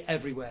goes with me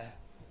everywhere.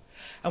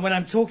 And when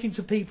I'm talking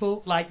to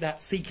people like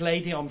that Sikh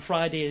lady on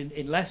Friday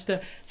in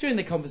Leicester, during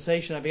the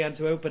conversation I began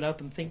to open up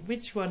and think,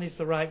 which one is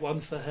the right one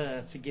for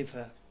her to give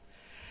her?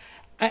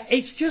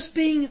 It's just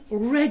being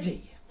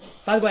ready.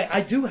 By the way,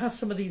 I do have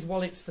some of these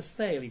wallets for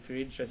sale if you're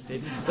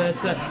interested, but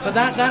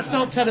that's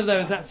not 10 of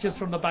those. That's just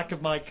from the back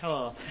of my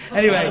car.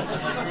 Anyway,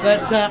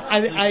 but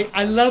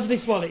I love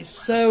this wallet. It's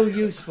so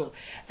useful.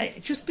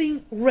 Just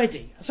being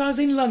ready. So I was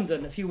in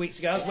London a few weeks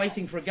ago. I was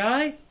waiting for a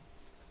guy,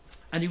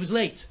 and he was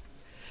late.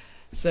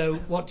 So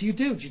what do?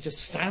 Do you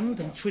just stand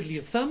and twiddle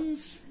your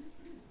thumbs?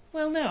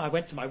 Well, no. I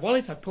went to my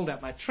wallet. I pulled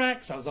out my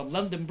tracts. I was on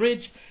London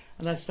Bridge,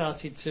 and I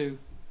started to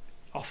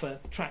offer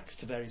tracts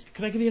to various people.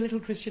 Could I give you a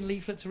little Christian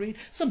leaflet to read?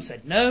 Some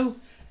said no.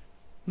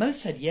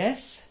 Most said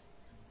yes.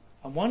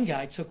 And one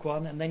guy took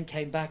one and then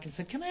came back and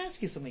said, can I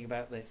ask you something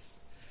about this?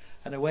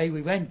 And away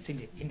we went.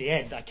 In the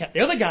end, I kept the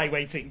other guy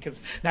waiting because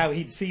now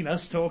he'd seen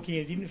us talking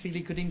and he didn't feel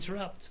he could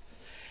interrupt.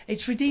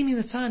 It's redeeming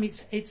the time.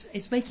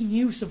 It's making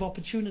use of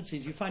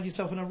opportunities. You find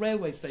yourself on a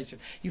railway station.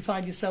 You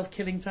find yourself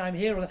killing time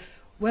here or there.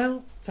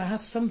 Well, to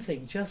have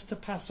something just to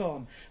pass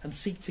on and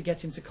seek to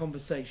get into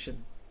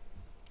conversation.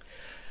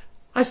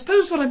 I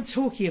suppose what I'm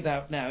talking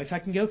about now, if I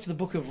can go to the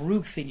book of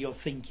Ruth in your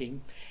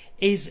thinking,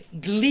 is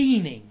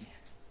gleaning.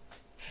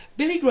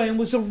 Billy Graham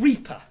was a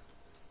reaper.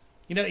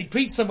 He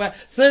preached somewhere,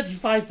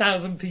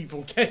 35,000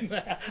 people came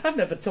there. I've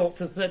never talked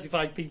to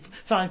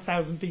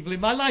 5,000 people in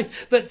my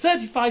life, but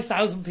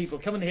 35,000 people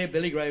come and hear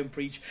Billy Graham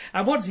preach.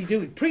 And what does he do?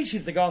 He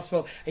preaches the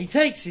gospel, he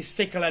takes his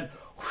sickle and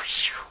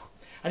whoosh,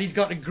 and he's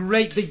got a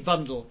great big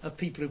bundle of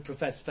people who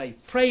profess faith.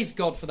 Praise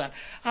God for that.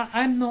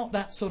 I'm not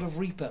that sort of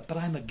reaper, but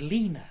I'm a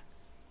gleaner.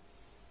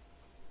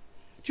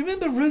 Do you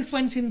remember Ruth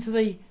went into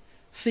the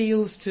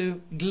feels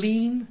to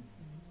glean.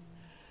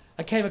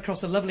 I came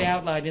across a lovely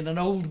outline in an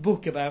old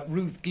book about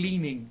Ruth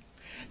gleaning.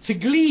 To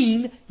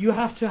glean, you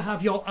have to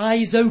have your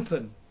eyes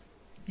open.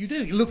 You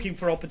do. You're looking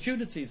for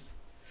opportunities.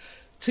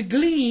 To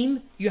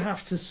glean, you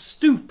have to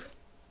stoop.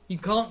 You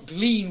can't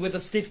glean with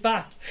a stiff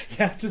back. You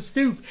have to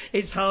stoop.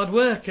 It's hard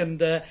work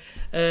and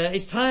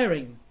it's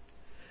tiring.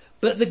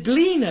 But the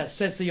gleaner,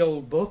 says the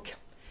old book,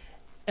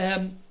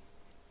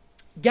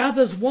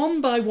 gathers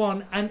one by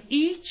one, and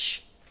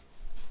each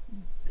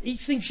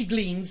thing she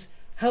gleans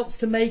helps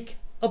to make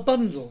a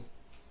bundle.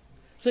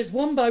 So it's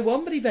one by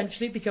one, but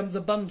eventually it becomes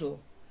a bundle.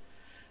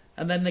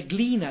 And then the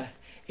gleaner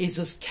is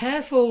as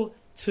careful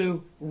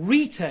to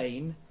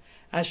retain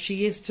as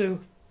she is to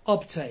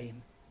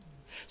obtain.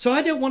 So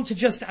I don't want to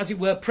just, as it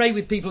were, pray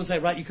with people and say,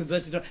 right, you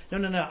converted.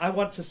 No. I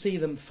want to see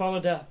them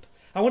followed up.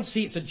 I want to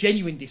see it's a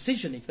genuine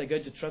decision if they're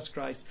going to trust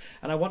Christ.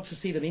 And I want to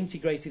see them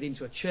integrated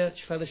into a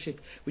church fellowship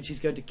which is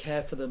going to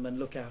care for them and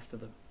look after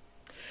them.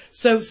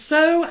 So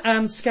sow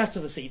and scatter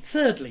the seed.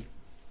 Thirdly,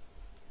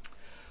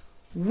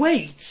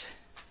 wait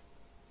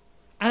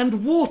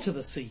and water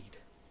the seed.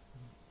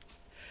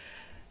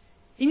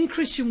 In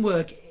Christian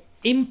work,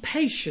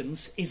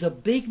 impatience is a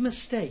big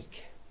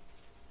mistake.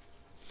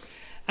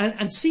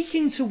 And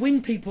seeking to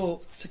win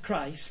people to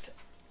Christ,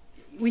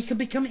 we can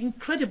become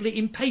incredibly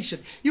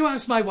impatient. You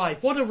ask my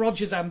wife, what are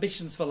Roger's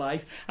ambitions for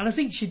life? And I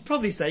think she'd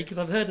probably say, because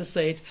I've heard her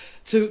say it,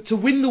 to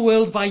win the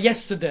world by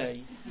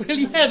yesterday. Well,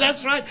 yeah,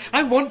 that's right.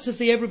 I want to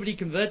see everybody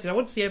converted. I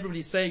want to see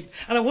everybody saved.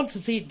 And I want to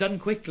see it done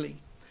quickly.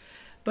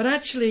 But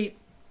actually,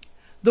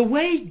 the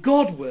way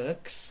God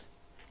works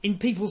in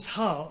people's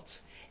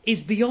hearts is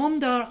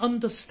beyond our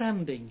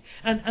understanding.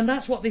 And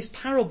that's what this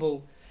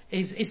parable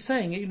is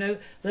saying. You know,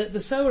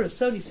 the sower has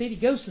sown his seed, he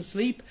goes to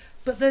sleep,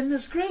 but then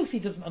there's growth. He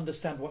doesn't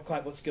understand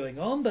quite what's going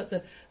on,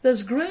 but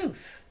there's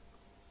growth.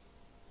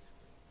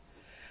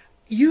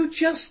 You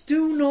just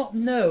do not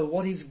know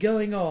what is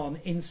going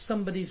on in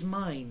somebody's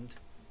mind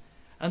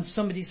and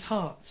somebody's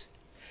heart.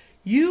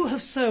 You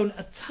have sown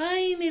a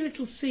tiny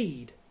little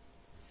seed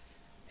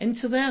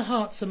into their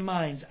hearts and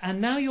minds, and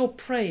now you're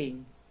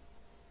praying,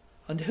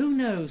 and who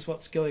knows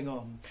what's going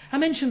on. I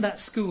mentioned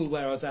that school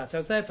where I was at. I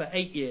was there for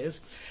 8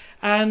 years,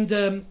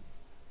 and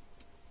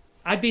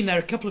I'd been there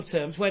a couple of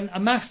terms when a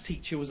maths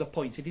teacher was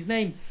appointed. His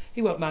name,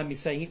 he won't mind me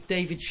saying, it's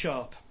David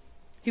Sharp.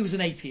 He was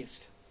an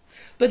atheist.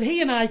 But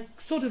he and I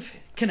sort of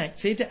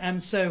connected,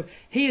 and so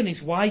he and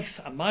his wife,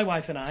 and my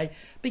wife and I,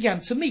 began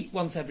to meet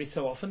once every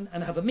so often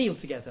and have a meal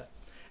together.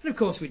 And of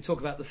course we'd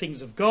talk about the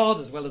things of God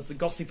as well as the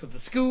gossip of the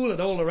school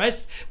and all the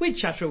rest. We'd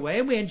chatter away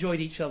and we enjoyed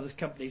each other's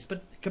company,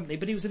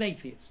 but he was an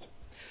atheist.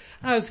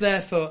 I was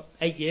there for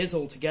 8 years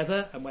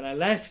altogether, and when I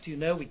left,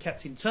 we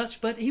kept in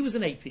touch, but he was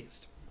an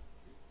atheist.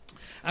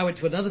 I went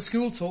to another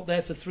school, taught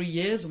there for 3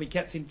 years, and we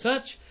kept in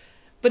touch,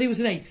 but he was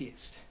an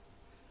atheist.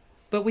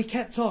 But we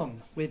kept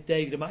on with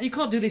David and I. You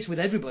can't do this with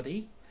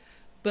everybody,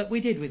 but we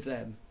did with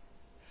them.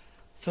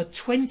 For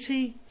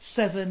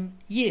 27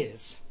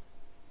 years.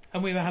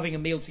 And we were having a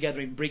meal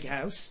together in Brig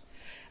House.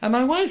 And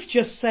my wife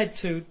just said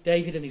to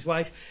David and his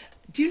wife,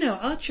 do you know,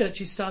 our church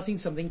is starting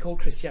something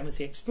called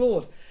Christianity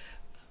Explored.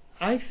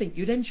 I think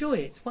you'd enjoy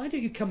it. Why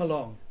don't you come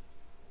along?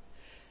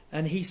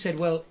 And he said,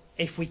 well,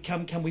 if we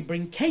come, can we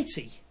bring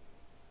Katie?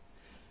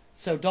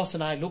 So Dot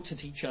and I looked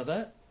at each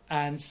other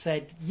and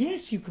said,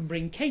 yes, you can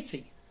bring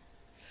Katie.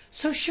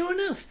 So sure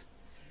enough,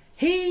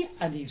 he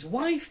and his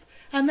wife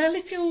and their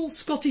little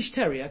Scottish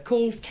terrier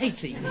called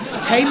Katie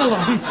came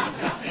along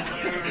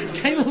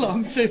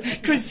to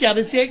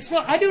Christianity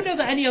Explored. I don't know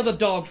that any other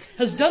dog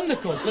has done the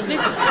course, but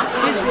this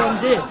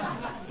one did.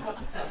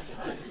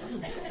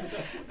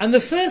 And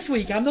the first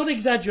week, I'm not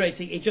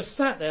exaggerating, he just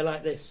sat there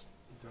like this.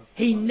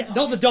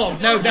 Not the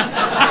dog, no.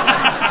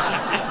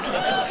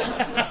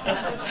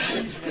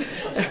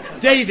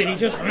 David, he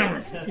just,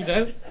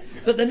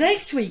 But the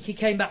next week he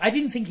came back. I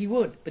didn't think he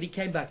would, but he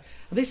came back.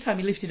 And this time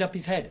he lifted up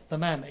his head, the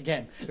man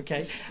again,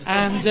 okay?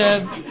 And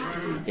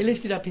he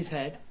lifted up his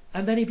head,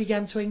 and then he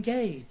began to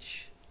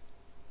engage.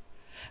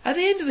 At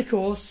the end of the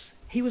course,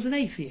 he was an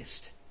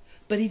atheist,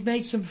 but he'd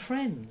made some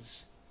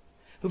friends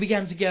who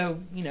began to go,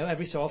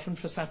 every so often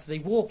for a Saturday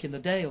walk in the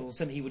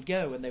Dales, and he would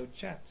go and they would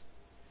chat.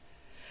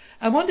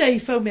 And one day he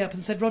phoned me up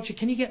and said, Roger,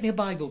 can you get me a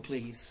Bible,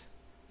 please?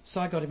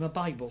 So I got him a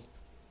Bible.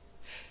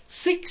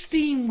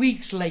 16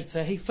 weeks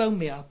later, he phoned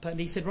me up and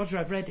he said, Roger,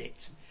 I've read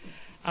it.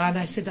 And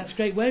I said, that's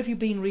great. Where have you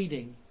been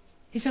reading?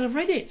 He said, I've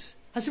read it.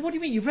 I said, what do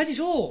you mean? You've read it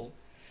all?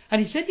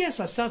 And he said, yes,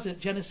 I started at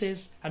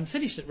Genesis and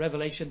finished at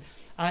Revelation.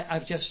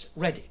 I've just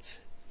read it.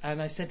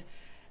 And I said,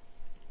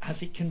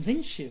 has it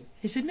convinced you?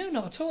 He said, no,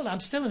 not at all. I'm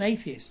still an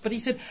atheist. But he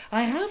said,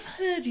 I have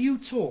heard you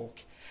talk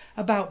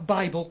about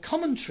Bible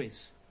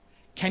commentaries.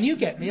 Can you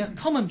get me a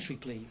commentary,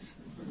 please?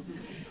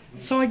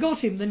 So I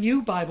got him the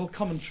new Bible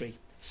commentary.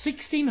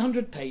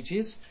 1,600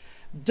 pages,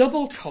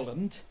 double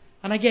columned,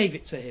 and I gave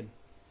it to him.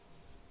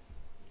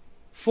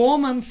 4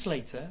 months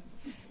later,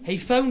 he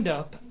phoned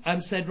up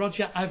and said,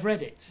 Roger, I've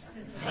read it.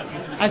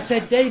 I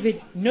said, David,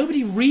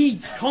 nobody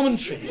reads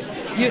commentaries.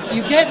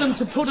 You get them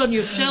to put on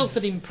your shelf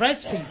and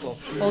impress people,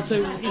 or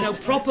to,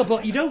 proper,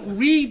 but you don't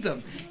read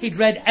them. He'd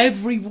read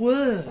every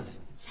word.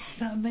 Is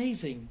that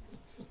amazing?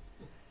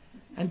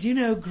 And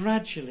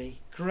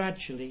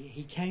gradually,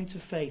 he came to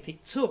faith.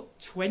 It took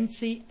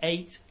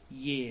 28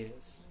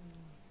 years.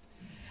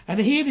 And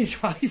he and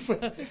his wife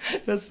were,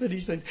 let's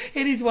finish this,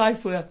 he and his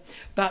wife were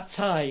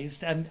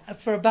baptised, and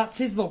for a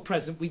baptismal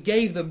present we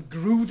gave them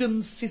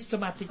Grudem's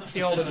Systematic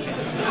Theology.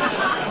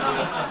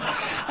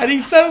 And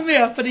he phoned me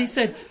up and he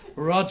said,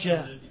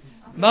 Roger,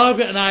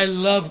 Margaret and I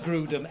love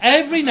Grudem.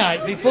 Every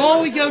night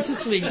before we go to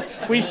sleep,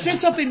 we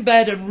sit up in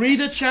bed and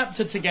read a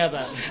chapter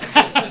together.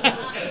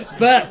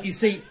 But, you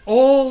see,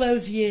 all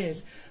those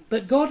years,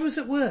 but God was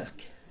at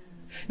work.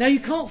 Now, you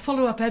can't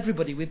follow up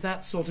everybody with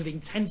that sort of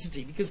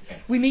intensity because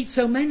we meet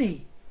so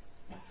many.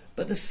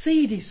 But the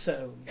seed is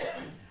sown,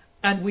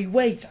 and we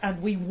wait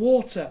and we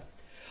water.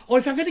 Or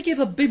if I'm going to give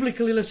a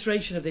biblical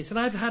illustration of this, and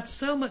I've had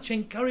so much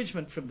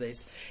encouragement from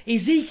this,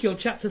 Ezekiel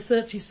chapter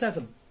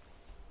 37.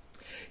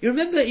 You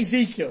remember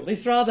Ezekiel,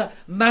 this rather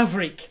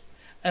maverick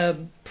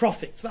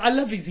prophet. I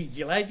love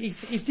Ezekiel.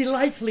 He's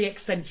delightfully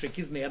eccentric,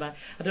 isn't he? And I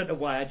don't know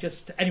why.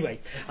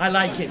 Anyway, I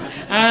like him.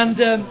 And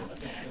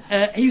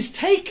he was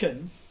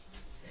taken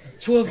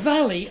to a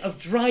valley of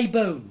dry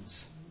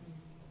bones.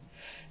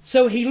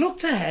 So he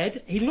looked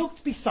ahead, he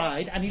looked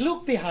beside, and he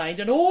looked behind,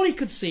 and all he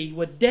could see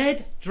were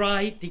dead,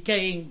 dry,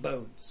 decaying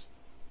bones.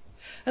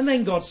 And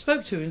then God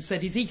spoke to him and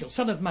said, Ezekiel,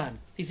 son of man,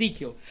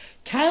 Ezekiel,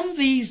 can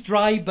these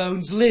dry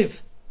bones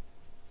live?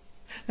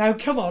 Now,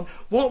 come on,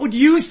 what would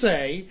you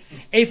say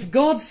if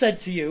God said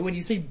to you, when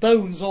you see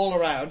bones all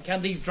around,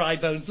 can these dry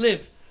bones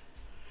live?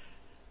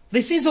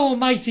 This is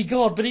Almighty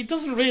God, but it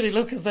doesn't really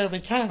look as though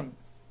they can.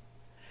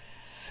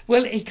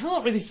 Well, he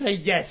can't really say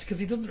yes because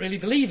he doesn't really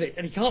believe it.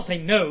 And he can't say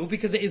no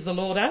because it is the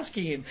Lord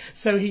asking him.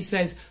 So he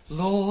says,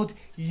 Lord,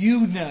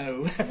 you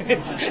know.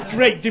 It's a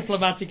great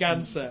diplomatic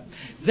answer.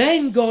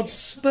 Then God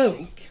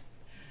spoke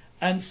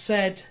and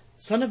said,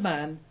 Son of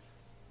man,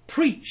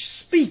 preach,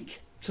 speak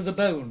to the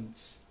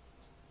bones.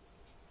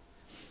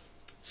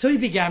 So he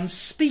began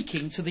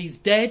speaking to these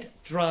dead,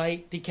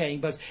 dry, decaying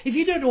bones. If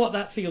you don't know what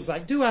that feels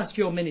like, do ask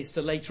your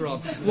minister later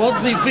on. What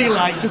does it feel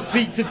like to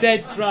speak to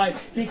dead, dry,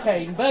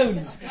 decaying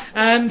bones?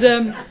 And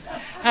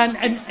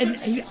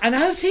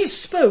as he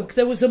spoke,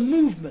 there was a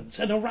movement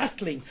and a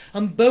rattling,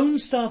 and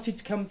bones started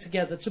to come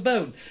together to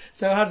bone.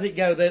 So how does it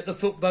go? The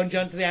foot bone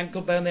joined to the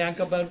ankle bone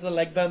to the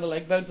leg bone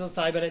to the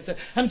thigh bone,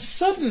 etc. And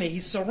suddenly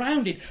he's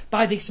surrounded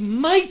by this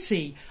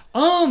mighty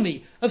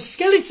army of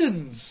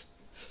skeletons.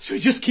 So he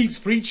just keeps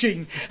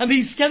preaching, and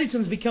these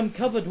skeletons become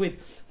covered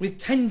with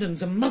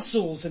tendons and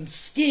muscles and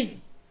skin.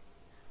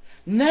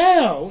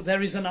 Now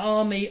there is an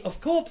army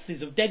of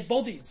corpses, of dead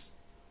bodies.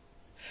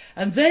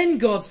 And then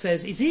God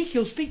says,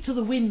 Ezekiel, speak to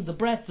the wind, the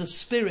breath, the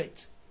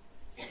spirit.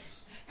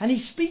 And he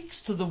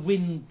speaks to the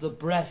wind, the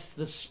breath,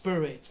 the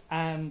spirit,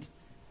 and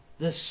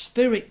the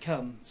spirit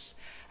comes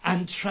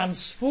and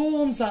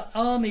transforms that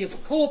army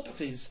of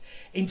corpses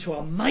into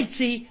a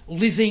mighty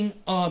living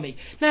army.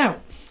 Now,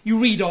 you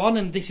read on,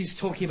 and this is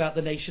talking about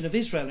the nation of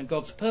Israel and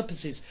God's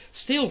purposes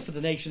still for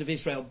the nation of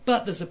Israel.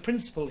 But there's a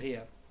principle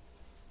here.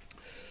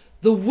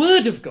 The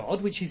word of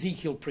God, which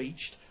Ezekiel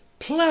preached,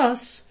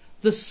 plus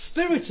the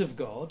Spirit of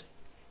God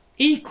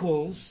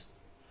equals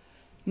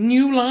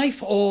new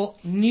life or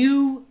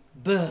new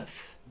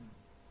birth.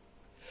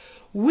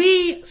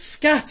 We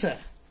scatter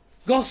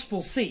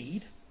gospel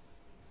seed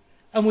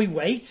and we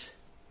wait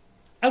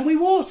and we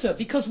water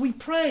because we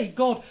pray,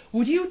 God,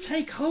 would you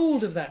take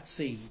hold of that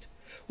seed?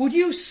 Would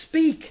you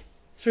speak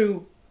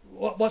through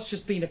what's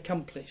just been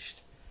accomplished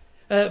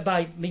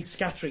by me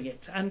scattering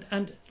it?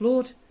 And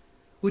Lord,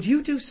 would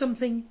you do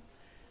something?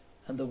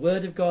 And the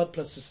Word of God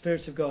plus the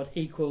Spirit of God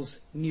equals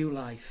new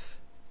life.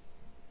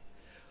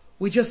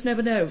 We just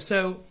never know.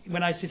 So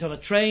when I sit on a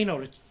train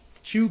or a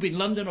tube in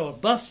London or a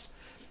bus,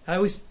 I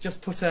always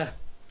just put a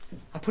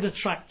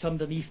tract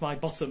underneath my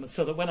bottom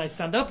so that when I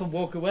stand up and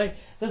walk away,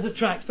 there's a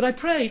tract. But I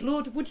pray,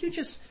 Lord, would you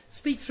just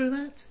speak through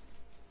that?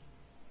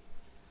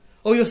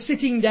 Or you're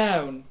sitting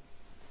down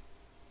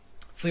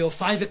for your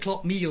 5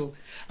 o'clock meal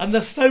and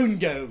the phone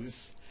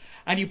goes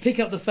and you pick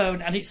up the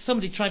phone and it's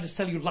somebody trying to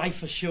sell you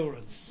life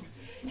assurance.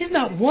 Isn't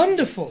that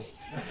wonderful?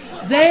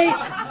 They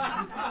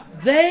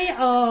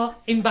are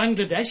in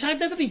Bangladesh. I've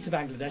never been to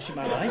Bangladesh in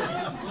my life.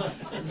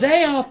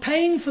 They are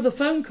paying for the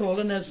phone call,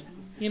 and as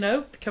you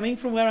know, coming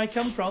from where I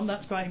come from,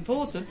 that's quite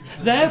important.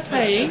 They're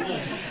paying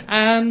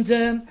and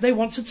they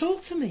want to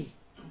talk to me.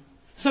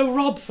 So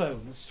Rob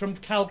phones from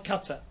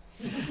Calcutta.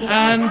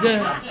 And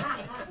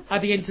I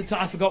began to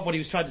talk. I forgot what he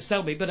was trying to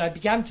sell me, but I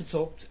began to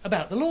talk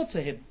about the Lord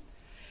to him.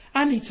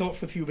 And he talked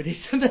for a few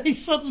minutes, and then he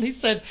suddenly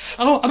said,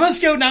 "Oh, I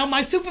must go now,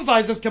 my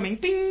supervisor's coming."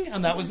 Bing!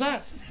 And that was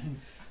that.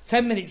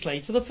 10 minutes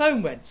later, the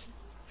phone went.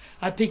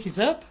 I pick it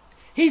up.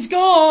 He's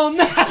gone!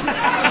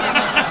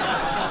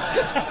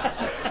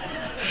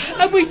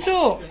 And we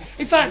talked.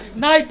 In fact,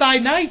 night by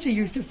night he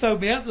used to phone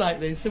me up like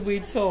this and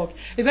we'd talk.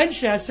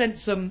 Eventually I sent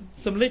some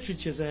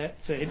literature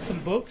to him,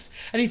 some books,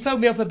 and he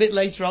phoned me up a bit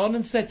later on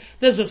and said,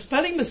 there's a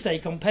spelling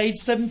mistake on page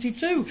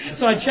 72.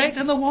 So I checked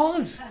and there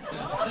was.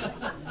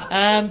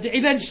 And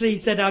eventually he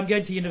said, I'm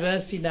going to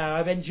university now.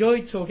 I've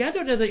enjoyed talking. I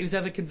don't know that he was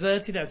ever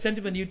converted. I sent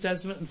him a New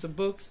Testament and some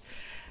books.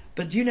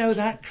 But do you know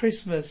that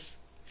Christmas,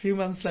 a few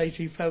months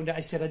later he phoned out.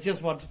 I said, I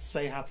just wanted to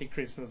say Happy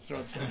Christmas,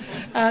 Roger.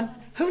 And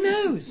who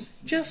knows?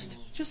 Just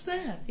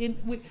there.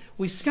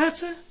 We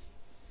scatter,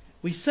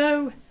 we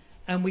sow,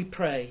 and we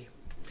pray.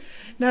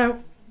 Now,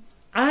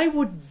 I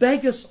would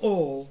beg us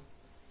all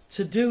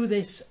to do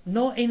this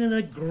not in an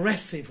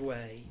aggressive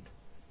way,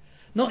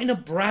 not in a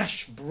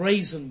brash,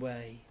 brazen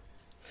way.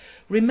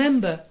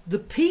 Remember, the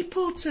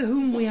people to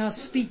whom we are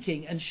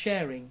speaking and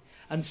sharing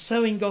and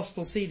sowing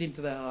gospel seed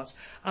into their hearts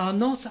are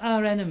not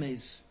our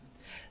enemies.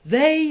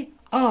 They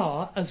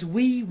are as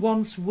we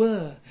once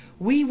were.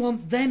 We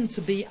want them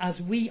to be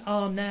as we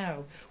are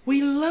now.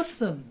 We love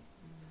them.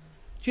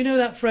 Do you know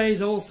that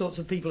phrase? All sorts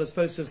of people are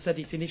supposed to have said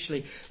it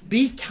initially.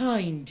 Be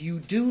kind, you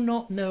do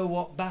not know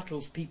what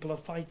battles people are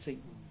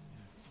fighting.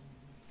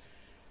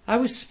 I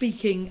was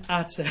speaking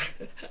at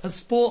a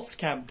sports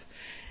camp.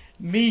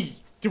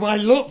 Do I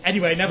look?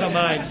 Anyway, never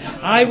mind.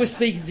 I was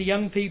speaking to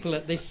young people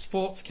at this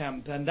sports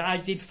camp, and I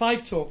did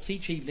 5 talks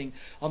each evening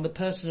on the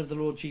person of the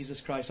Lord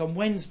Jesus Christ. On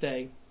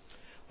Wednesday,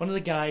 one of the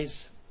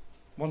guys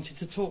wanted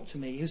to talk to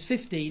me. He was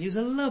 15. He was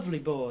a lovely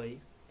boy.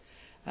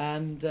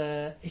 And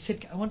he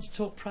said, I want to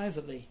talk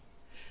privately.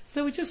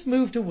 So we just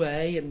moved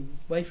away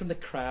from the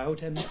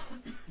crowd. And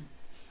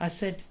I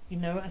said,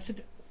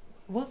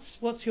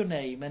 what's your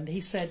name? And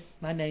he said,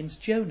 my name's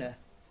Jonah.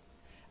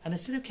 And I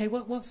said, okay,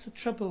 what's the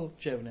trouble,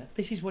 Jonah?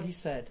 This is what he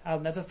said. I'll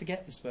never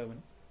forget this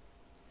moment.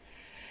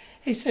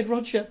 He said,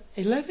 Roger,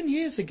 11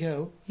 years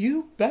ago,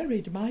 you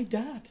buried my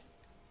dad.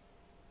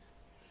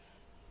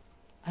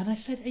 And I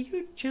said, are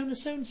you Jonah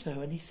so-and-so?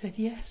 And he said,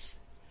 yes.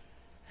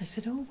 I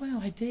said, oh, wow,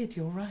 I did,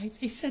 you're right.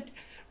 He said,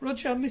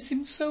 Roger, I miss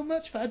him so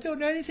much, but I don't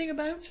know anything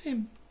about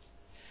him.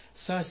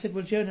 So I said,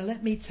 well, Jonah,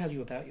 let me tell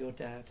you about your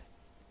dad.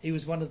 He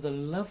was one of the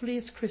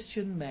loveliest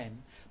Christian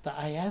men that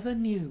I ever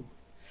knew.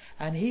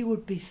 And he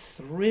would be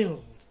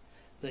thrilled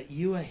that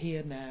you are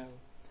here now.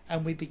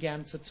 And we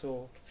began to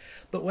talk.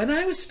 But when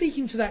I was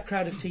speaking to that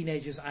crowd of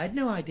teenagers, I had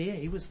no idea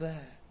he was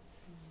there.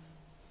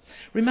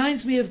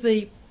 Reminds me of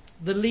the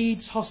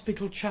Leeds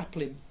hospital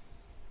chaplain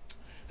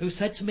who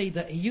said to me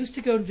that he used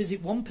to go and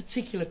visit one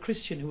particular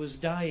Christian who was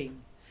dying.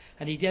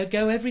 And he'd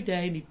go every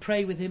day and he'd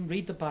pray with him,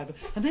 read the Bible.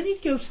 And then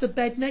he'd go to the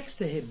bed next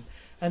to him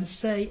and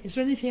say, is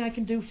there anything I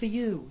can do for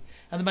you?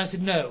 And the man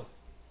said, no.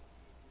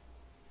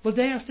 Well,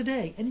 day after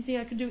day, anything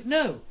I can do?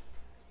 No.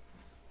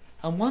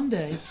 And one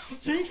day,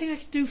 is there anything I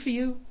can do for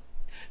you?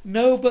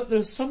 No, but there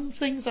are some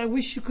things I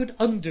wish you could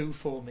undo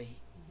for me.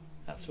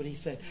 That's what he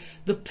said.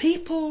 The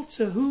people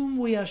to whom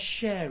we are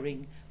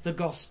sharing the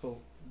gospel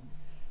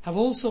have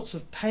all sorts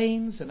of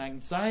pains and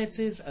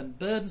anxieties and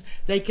burdens.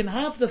 They can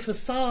have the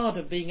facade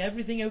of being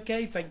everything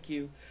okay, thank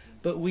you,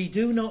 but we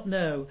do not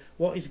know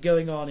what is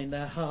going on in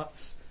their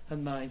hearts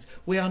and minds.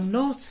 We are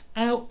not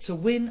out to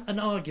win an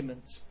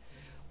argument.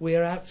 We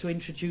are out to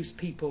introduce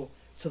people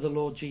to the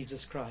Lord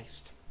Jesus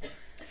Christ.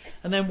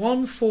 And then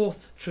one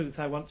fourth truth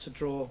I want to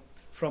draw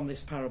from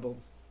this parable.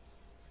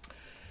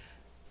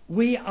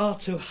 We are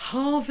to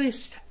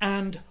harvest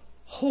and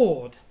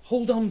hold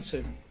on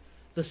to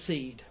the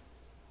seed.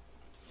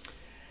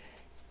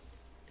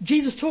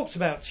 Jesus talks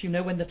about,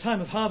 when the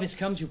time of harvest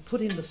comes, you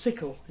put in the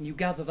sickle and you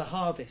gather the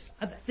harvest.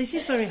 And this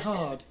is very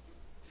hard.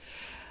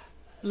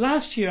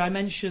 Last year I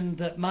mentioned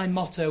that my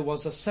motto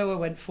was, a sower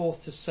went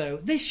forth to sow.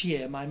 This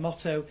year my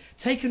motto,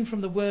 taken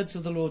from the words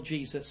of the Lord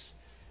Jesus,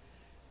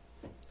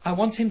 I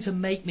want him to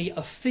make me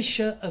a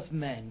fisher of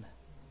men.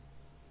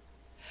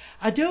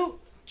 I don't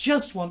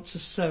just want to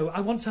sow,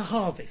 I want to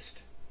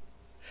harvest.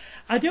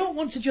 I don't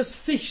want to just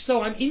fish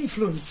so I'm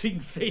influencing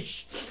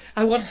fish.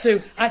 I want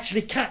to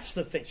actually catch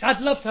the fish.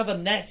 I'd love to have a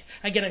net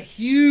and get a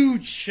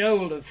huge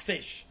shoal of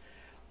fish.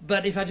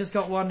 But if I just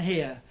got one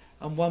here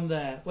and one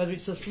there, whether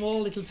it's a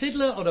small little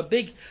tiddler or a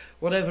big,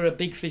 whatever a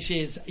big fish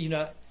is,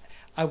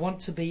 I want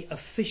to be a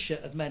fisher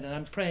of men, and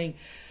I'm praying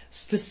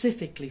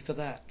specifically for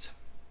that.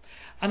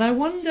 And I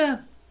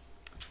wonder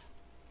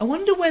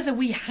whether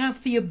we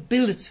have the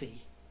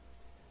ability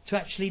to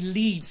actually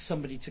lead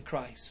somebody to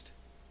Christ.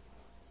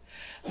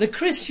 The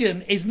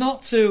Christian is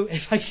not to,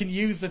 if I can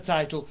use the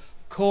title,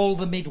 call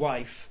the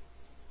midwife.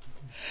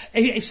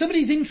 If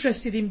somebody's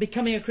interested in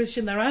becoming a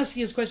Christian, they're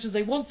asking us questions,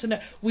 they want to know,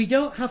 we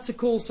don't have to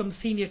call some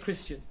senior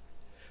Christian.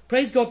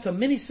 Praise God for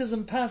ministers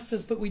and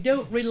pastors, but we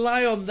don't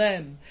rely on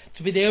them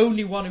to be the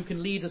only one who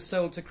can lead a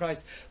soul to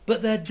Christ.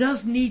 But there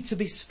does need to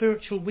be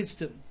spiritual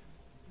wisdom.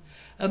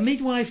 A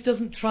midwife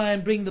doesn't try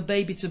and bring the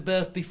baby to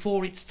birth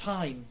before it's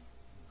time.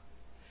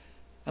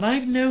 And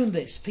I've known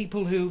this,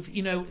 people who've,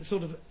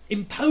 sort of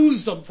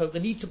imposed on folk the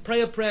need to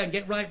pray a prayer and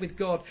get right with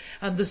God,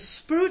 and the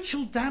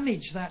spiritual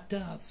damage that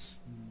does.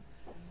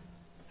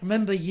 I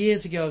remember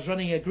years ago I was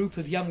running a group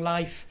of young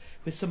life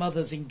with some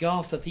others in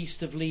Garforth,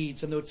 east of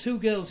Leeds, and there were 2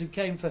 girls who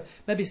came for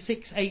maybe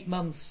 6-8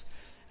 months,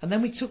 and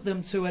then we took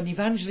them to an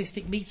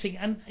evangelistic meeting,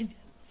 and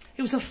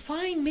it was a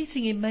fine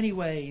meeting in many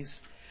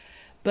ways,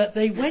 but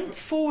they went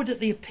forward at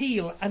the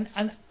appeal,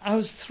 and I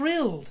was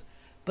thrilled,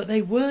 but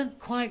they weren't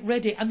quite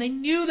ready, and they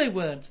knew they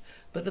weren't,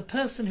 but the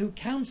person who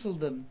counselled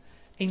them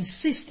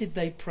insisted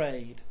they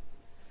prayed.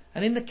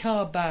 And in the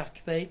car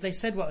back, they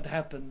said what had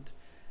happened.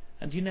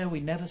 And we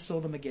never saw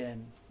them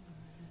again.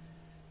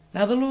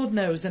 Now the Lord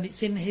knows, and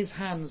it's in His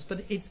hands,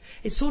 but it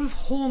sort of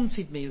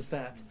haunted me as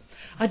that.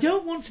 I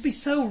don't want to be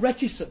so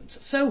reticent,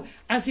 so,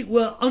 as it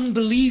were,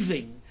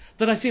 unbelieving,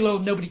 that I feel,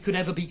 nobody could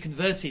ever be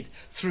converted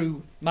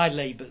through my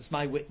labours,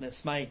 my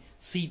witness, my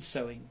seed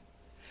sowing.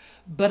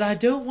 But I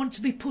don't want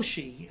to be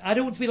pushy. I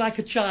don't want to be like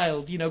a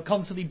child,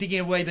 constantly digging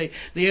away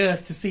the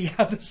earth to see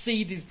how the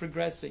seed is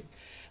progressing.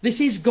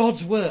 This is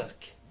God's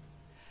work.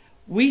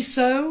 We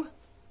sow,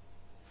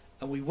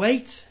 and we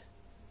wait,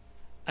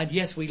 and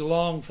yes, we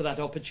long for that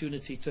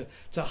opportunity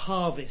to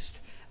harvest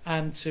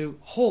and to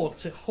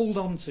hold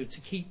on to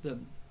keep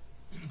them.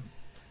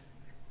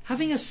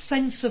 Having a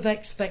sense of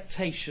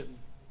expectation.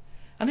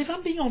 And if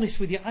I'm being honest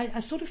with you, I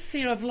sort of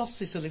fear I've lost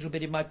this a little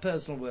bit in my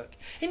personal work.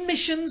 In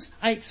missions,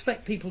 I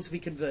expect people to be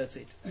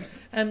converted.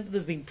 And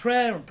there's been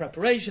prayer and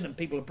preparation, and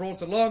people are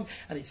brought along,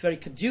 and it's very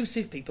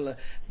conducive.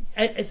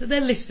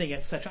 They're listening,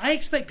 etc. I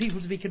expect people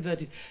to be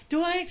converted.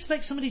 Do I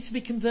expect somebody to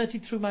be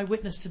converted through my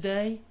witness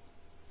today?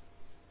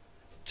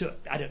 To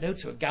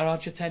a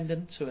garage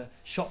attendant, to a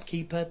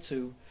shopkeeper,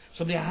 to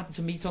somebody I happen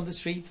to meet on the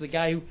street, to the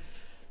guy who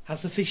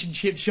has the fish and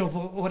chip shop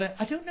or whatever.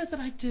 I don't know that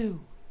I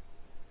do.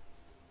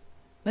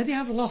 Maybe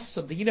I've lost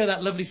something. You know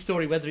that lovely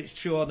story, whether it's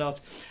true or not,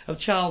 of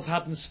Charles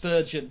Haddon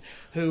Spurgeon,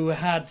 who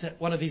had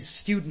one of his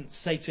students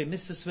say to him,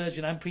 "Mr.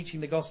 Spurgeon, I'm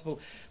preaching the gospel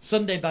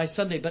Sunday by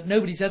Sunday, but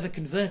nobody's ever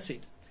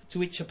converted." To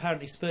which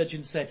apparently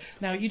Spurgeon said,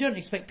 "Now, you don't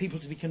expect people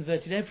to be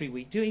converted every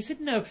week, do you?" He said,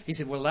 "No." He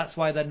said, "Well, that's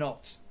why they're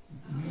not."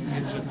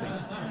 Interesting.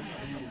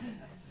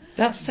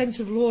 That sense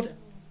of, Lord,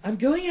 I'm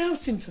going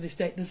out into this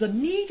day. There's a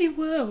needy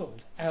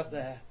world out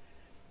there.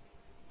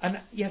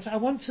 And yes, I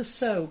want to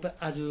sow, but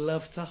I'd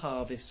love to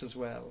harvest as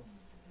well.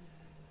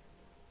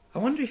 I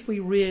wonder if we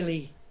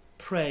really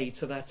pray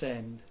to that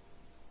end.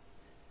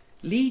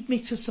 Lead me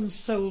to some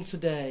soul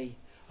today.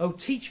 Oh,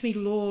 teach me,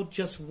 Lord,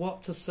 just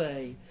what to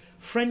say.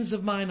 Friends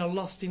of mine are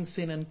lost in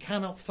sin and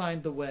cannot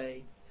find the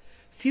way.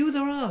 Few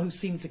there are who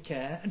seem to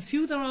care, and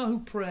few there are who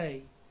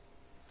pray.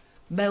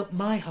 Melt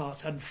my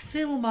heart and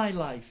fill my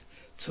life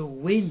to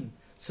win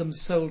some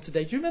soul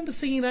today. Do you remember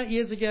singing that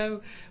years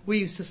ago? We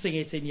used to sing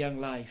it in Young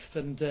Life.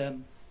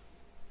 And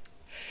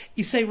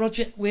you say,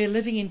 Roger, we're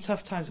living in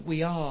tough times.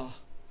 We are.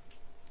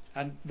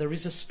 And there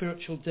is a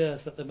spiritual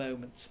dearth at the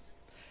moment.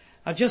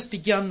 I've just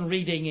begun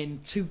reading in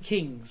 2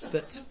 Kings,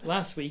 but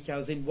last week I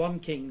was in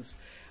 1 Kings.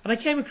 And I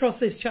came across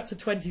this, chapter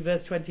 20,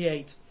 verse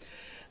 28.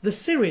 The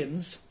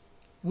Syrians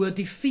were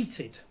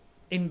defeated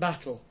in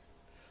battle.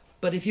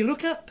 But if you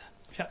look up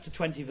chapter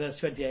 20, verse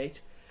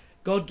 28,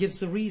 God gives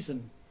the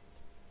reason.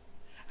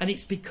 And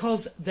it's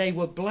because they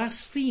were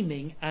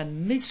blaspheming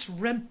and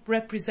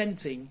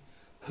misrepresenting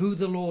who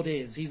the Lord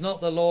is. He's not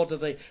the Lord of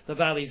the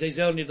valleys, he's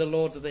only the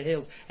Lord of the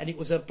hills. And it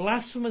was a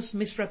blasphemous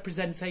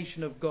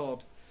misrepresentation of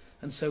God.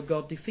 And so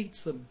God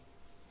defeats them.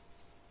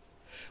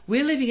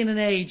 We're living in an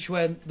age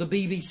when the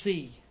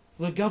BBC,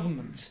 the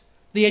government,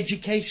 the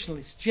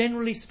educationalists,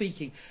 generally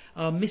speaking,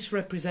 are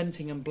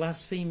misrepresenting and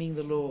blaspheming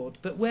the Lord.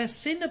 But where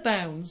sin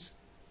abounds,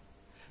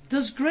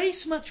 does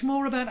grace much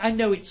more abound? I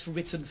know it's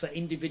written for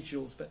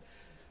individuals, but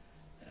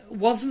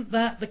wasn't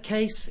that the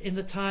case in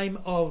the time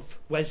of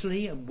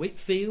Wesley and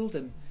Whitfield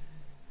and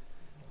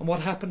what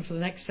happened for the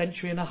next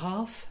century and a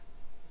half?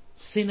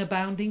 Sin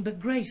abounding,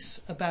 but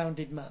grace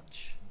abounded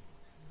much.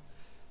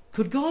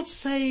 Could God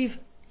save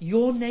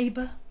your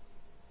neighbour?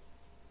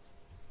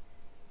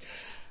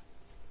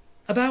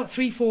 About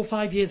 3, 4,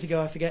 5 years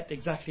ago, I forget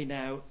exactly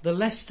now, the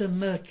Leicester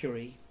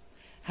Mercury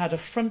had a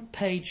front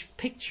page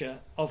picture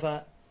of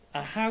a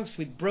house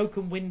with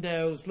broken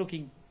windows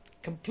looking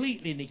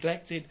completely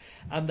neglected,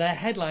 and their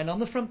headline on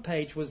the front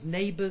page was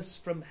 "Neighbours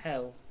from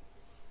Hell."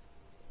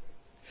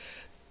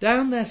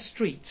 Down their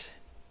street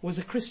was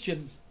a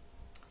Christian.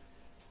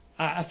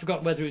 I've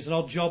forgotten whether he was an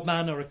odd job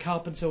man or a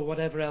carpenter or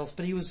whatever else,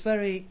 but he was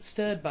very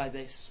stirred by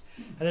this.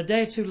 And a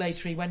day or two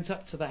later he went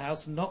up to the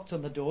house and knocked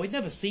on the door. He'd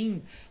never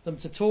seen them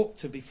to talk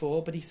to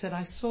before, but he said,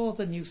 "I saw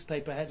the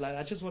newspaper headline.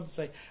 I just want to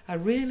say, I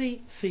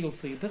really feel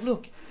for you. But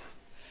look,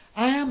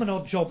 I am an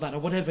odd job man," or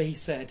whatever he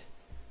said.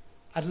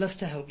 "I'd love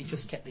to help you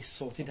just get this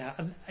sorted out,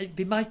 and it'd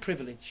be my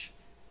privilege."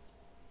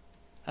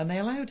 And they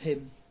allowed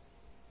him.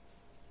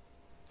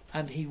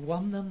 And he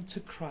won them to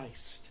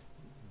Christ.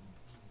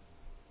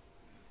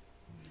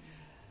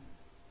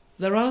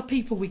 There are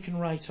people we can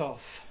write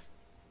off,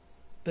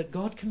 but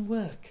God can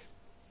work.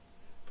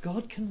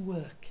 God can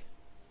work.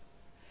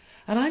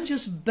 And I'm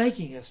just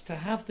begging us to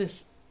have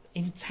this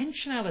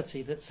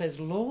intentionality that says,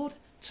 "Lord,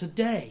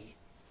 today,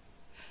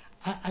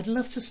 I'd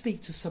love to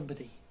speak to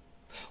somebody."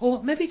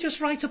 Or maybe just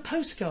write a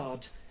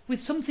postcard.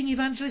 with something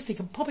evangelistic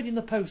and pop it in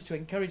the post to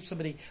encourage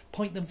somebody,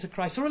 point them to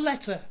Christ, or a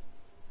letter.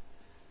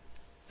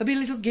 There'll be a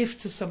little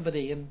gift to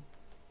somebody. And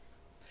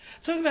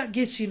talking about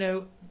gifts,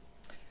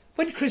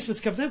 when Christmas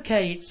comes,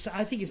 okay,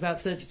 I think it's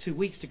about 32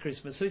 weeks to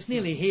Christmas, so it's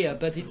nearly here,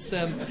 but it's,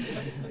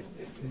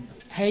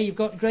 hey, you've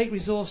got great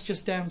resource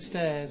just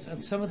downstairs,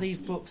 and some of these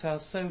books are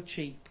so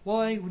cheap.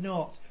 Why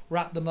not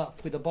wrap them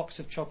up with a box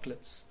of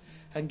chocolates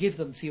and give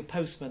them to your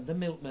postman, the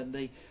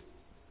milkman,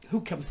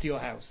 who comes to your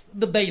house,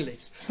 the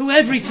bailiffs,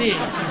 whoever it is,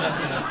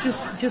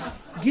 just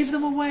give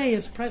them away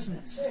as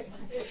presents.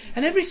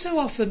 And every so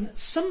often,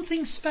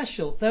 something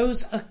special,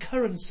 those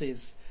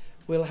occurrences,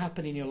 will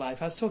happen in your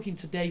life. I was talking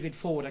to David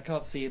Ford. I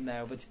can't see him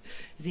now, but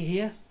is he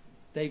here?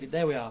 David,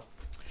 there we are.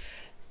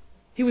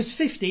 He was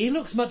 50. He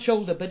looks much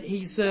older, but he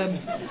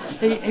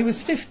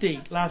was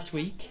 50 last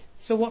week.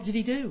 So what did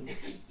he do?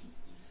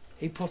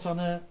 He put on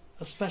a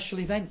special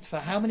event for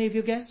how many of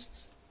your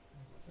guests?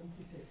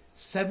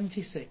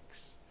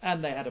 76.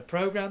 And they had a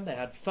program, they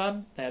had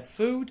fun, they had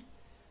food,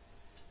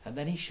 and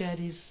then he shared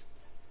his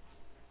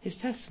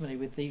testimony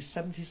with these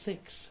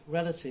 76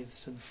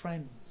 relatives and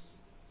friends.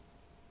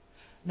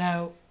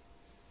 Now,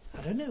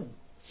 I don't know,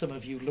 some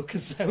of you look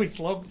as though it's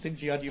long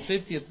since you had your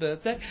 50th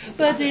birthday,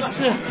 but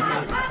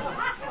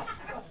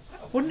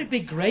wouldn't it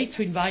be great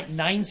to invite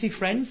 90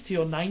 friends to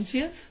your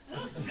 90th?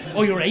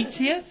 Or your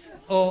 80th?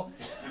 Or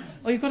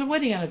you've got a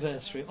wedding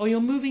anniversary? Or you're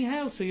moving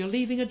house? Or you're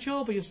leaving a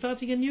job? Or you're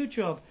starting a new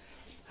job?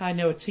 I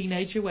know a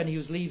teenager, when he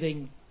was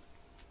leaving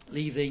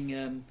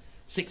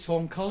sixth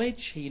form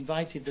college, he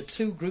invited the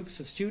 2 groups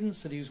of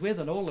students that he was with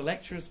and all the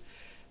lecturers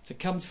to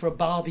come for a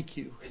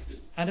barbecue.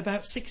 And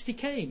about 60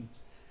 came.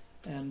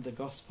 And the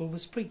gospel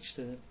was preached.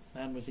 The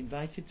man was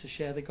invited to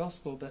share the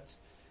gospel. But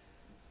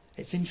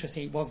it's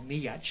interesting, it was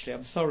me actually,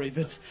 I'm sorry,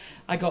 but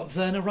I got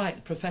Werner Wright,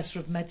 the professor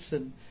of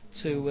medicine,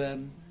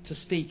 to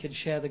speak and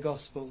share the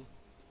gospel.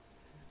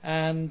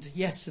 And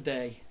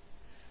yesterday,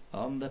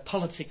 on the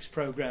politics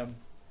programme,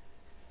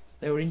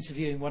 they were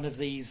interviewing one of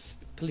these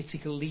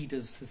political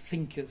leaders, the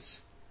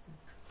thinkers.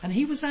 And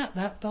he was at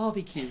that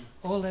barbecue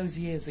all those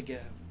years ago.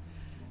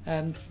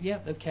 And, yeah,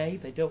 okay,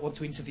 they don't want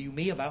to interview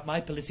me about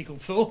my political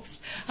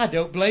thoughts. I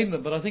don't blame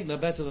them, but I think they're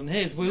better than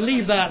his. We'll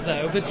leave that,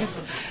 though.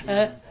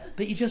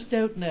 But you just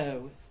don't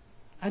know.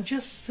 I'm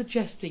just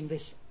suggesting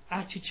this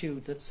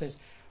attitude that says,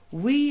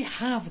 we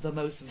have the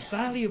most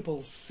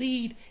valuable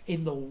seed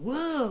in the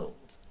world.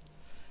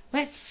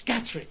 Let's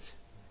scatter it.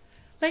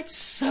 Let's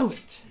sow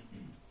it.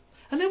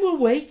 And then we'll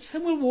wait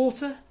and we'll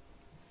water.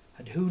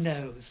 And who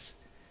knows,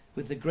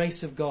 with the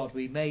grace of God,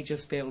 we may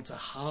just be able to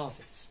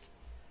harvest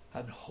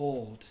and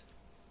hoard.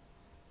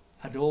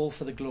 And all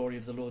for the glory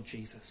of the Lord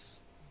Jesus.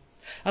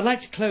 I'd like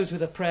to close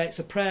with a prayer. It's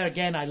a prayer,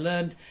 again, I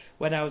learned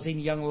when I was in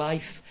Young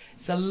Life.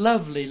 It's a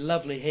lovely,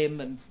 lovely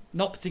hymn, and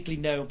not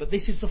particularly known, but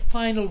this is the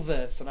final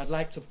verse, and I'd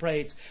like to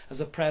pray it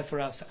as a prayer for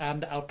us,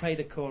 and I'll pray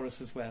the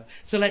chorus as well.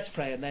 So let's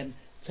pray, and then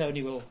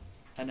Tony will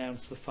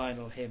announce the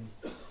final hymn.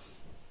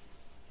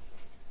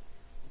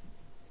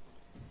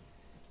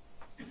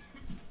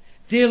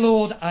 Dear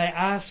Lord, I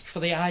ask for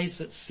the eyes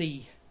that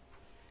see,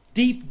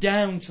 deep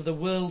down to the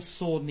world's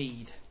sore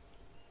need.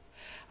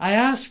 I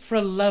ask for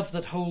a love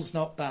that holds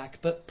not back,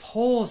 but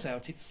pours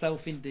out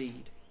itself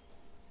indeed.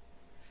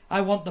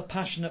 I want the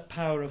passionate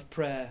power of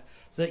prayer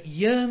that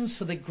yearns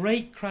for the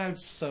great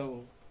crowd's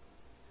soul.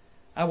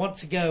 I want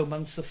to go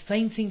amongst the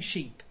fainting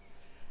sheep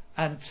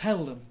and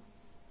tell them,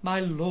 my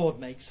Lord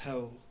makes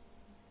whole.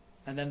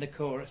 And then the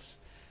chorus.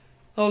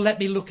 Oh, let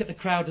me look at the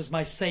crowd as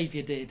my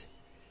Saviour did,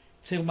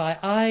 till my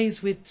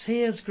eyes with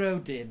tears grow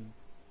dim.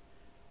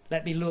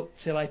 Let me look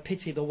till I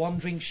pity the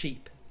wandering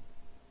sheep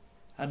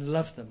and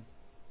love them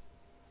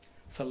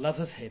for love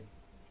of him.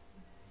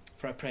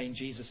 For I pray in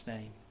Jesus'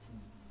 name.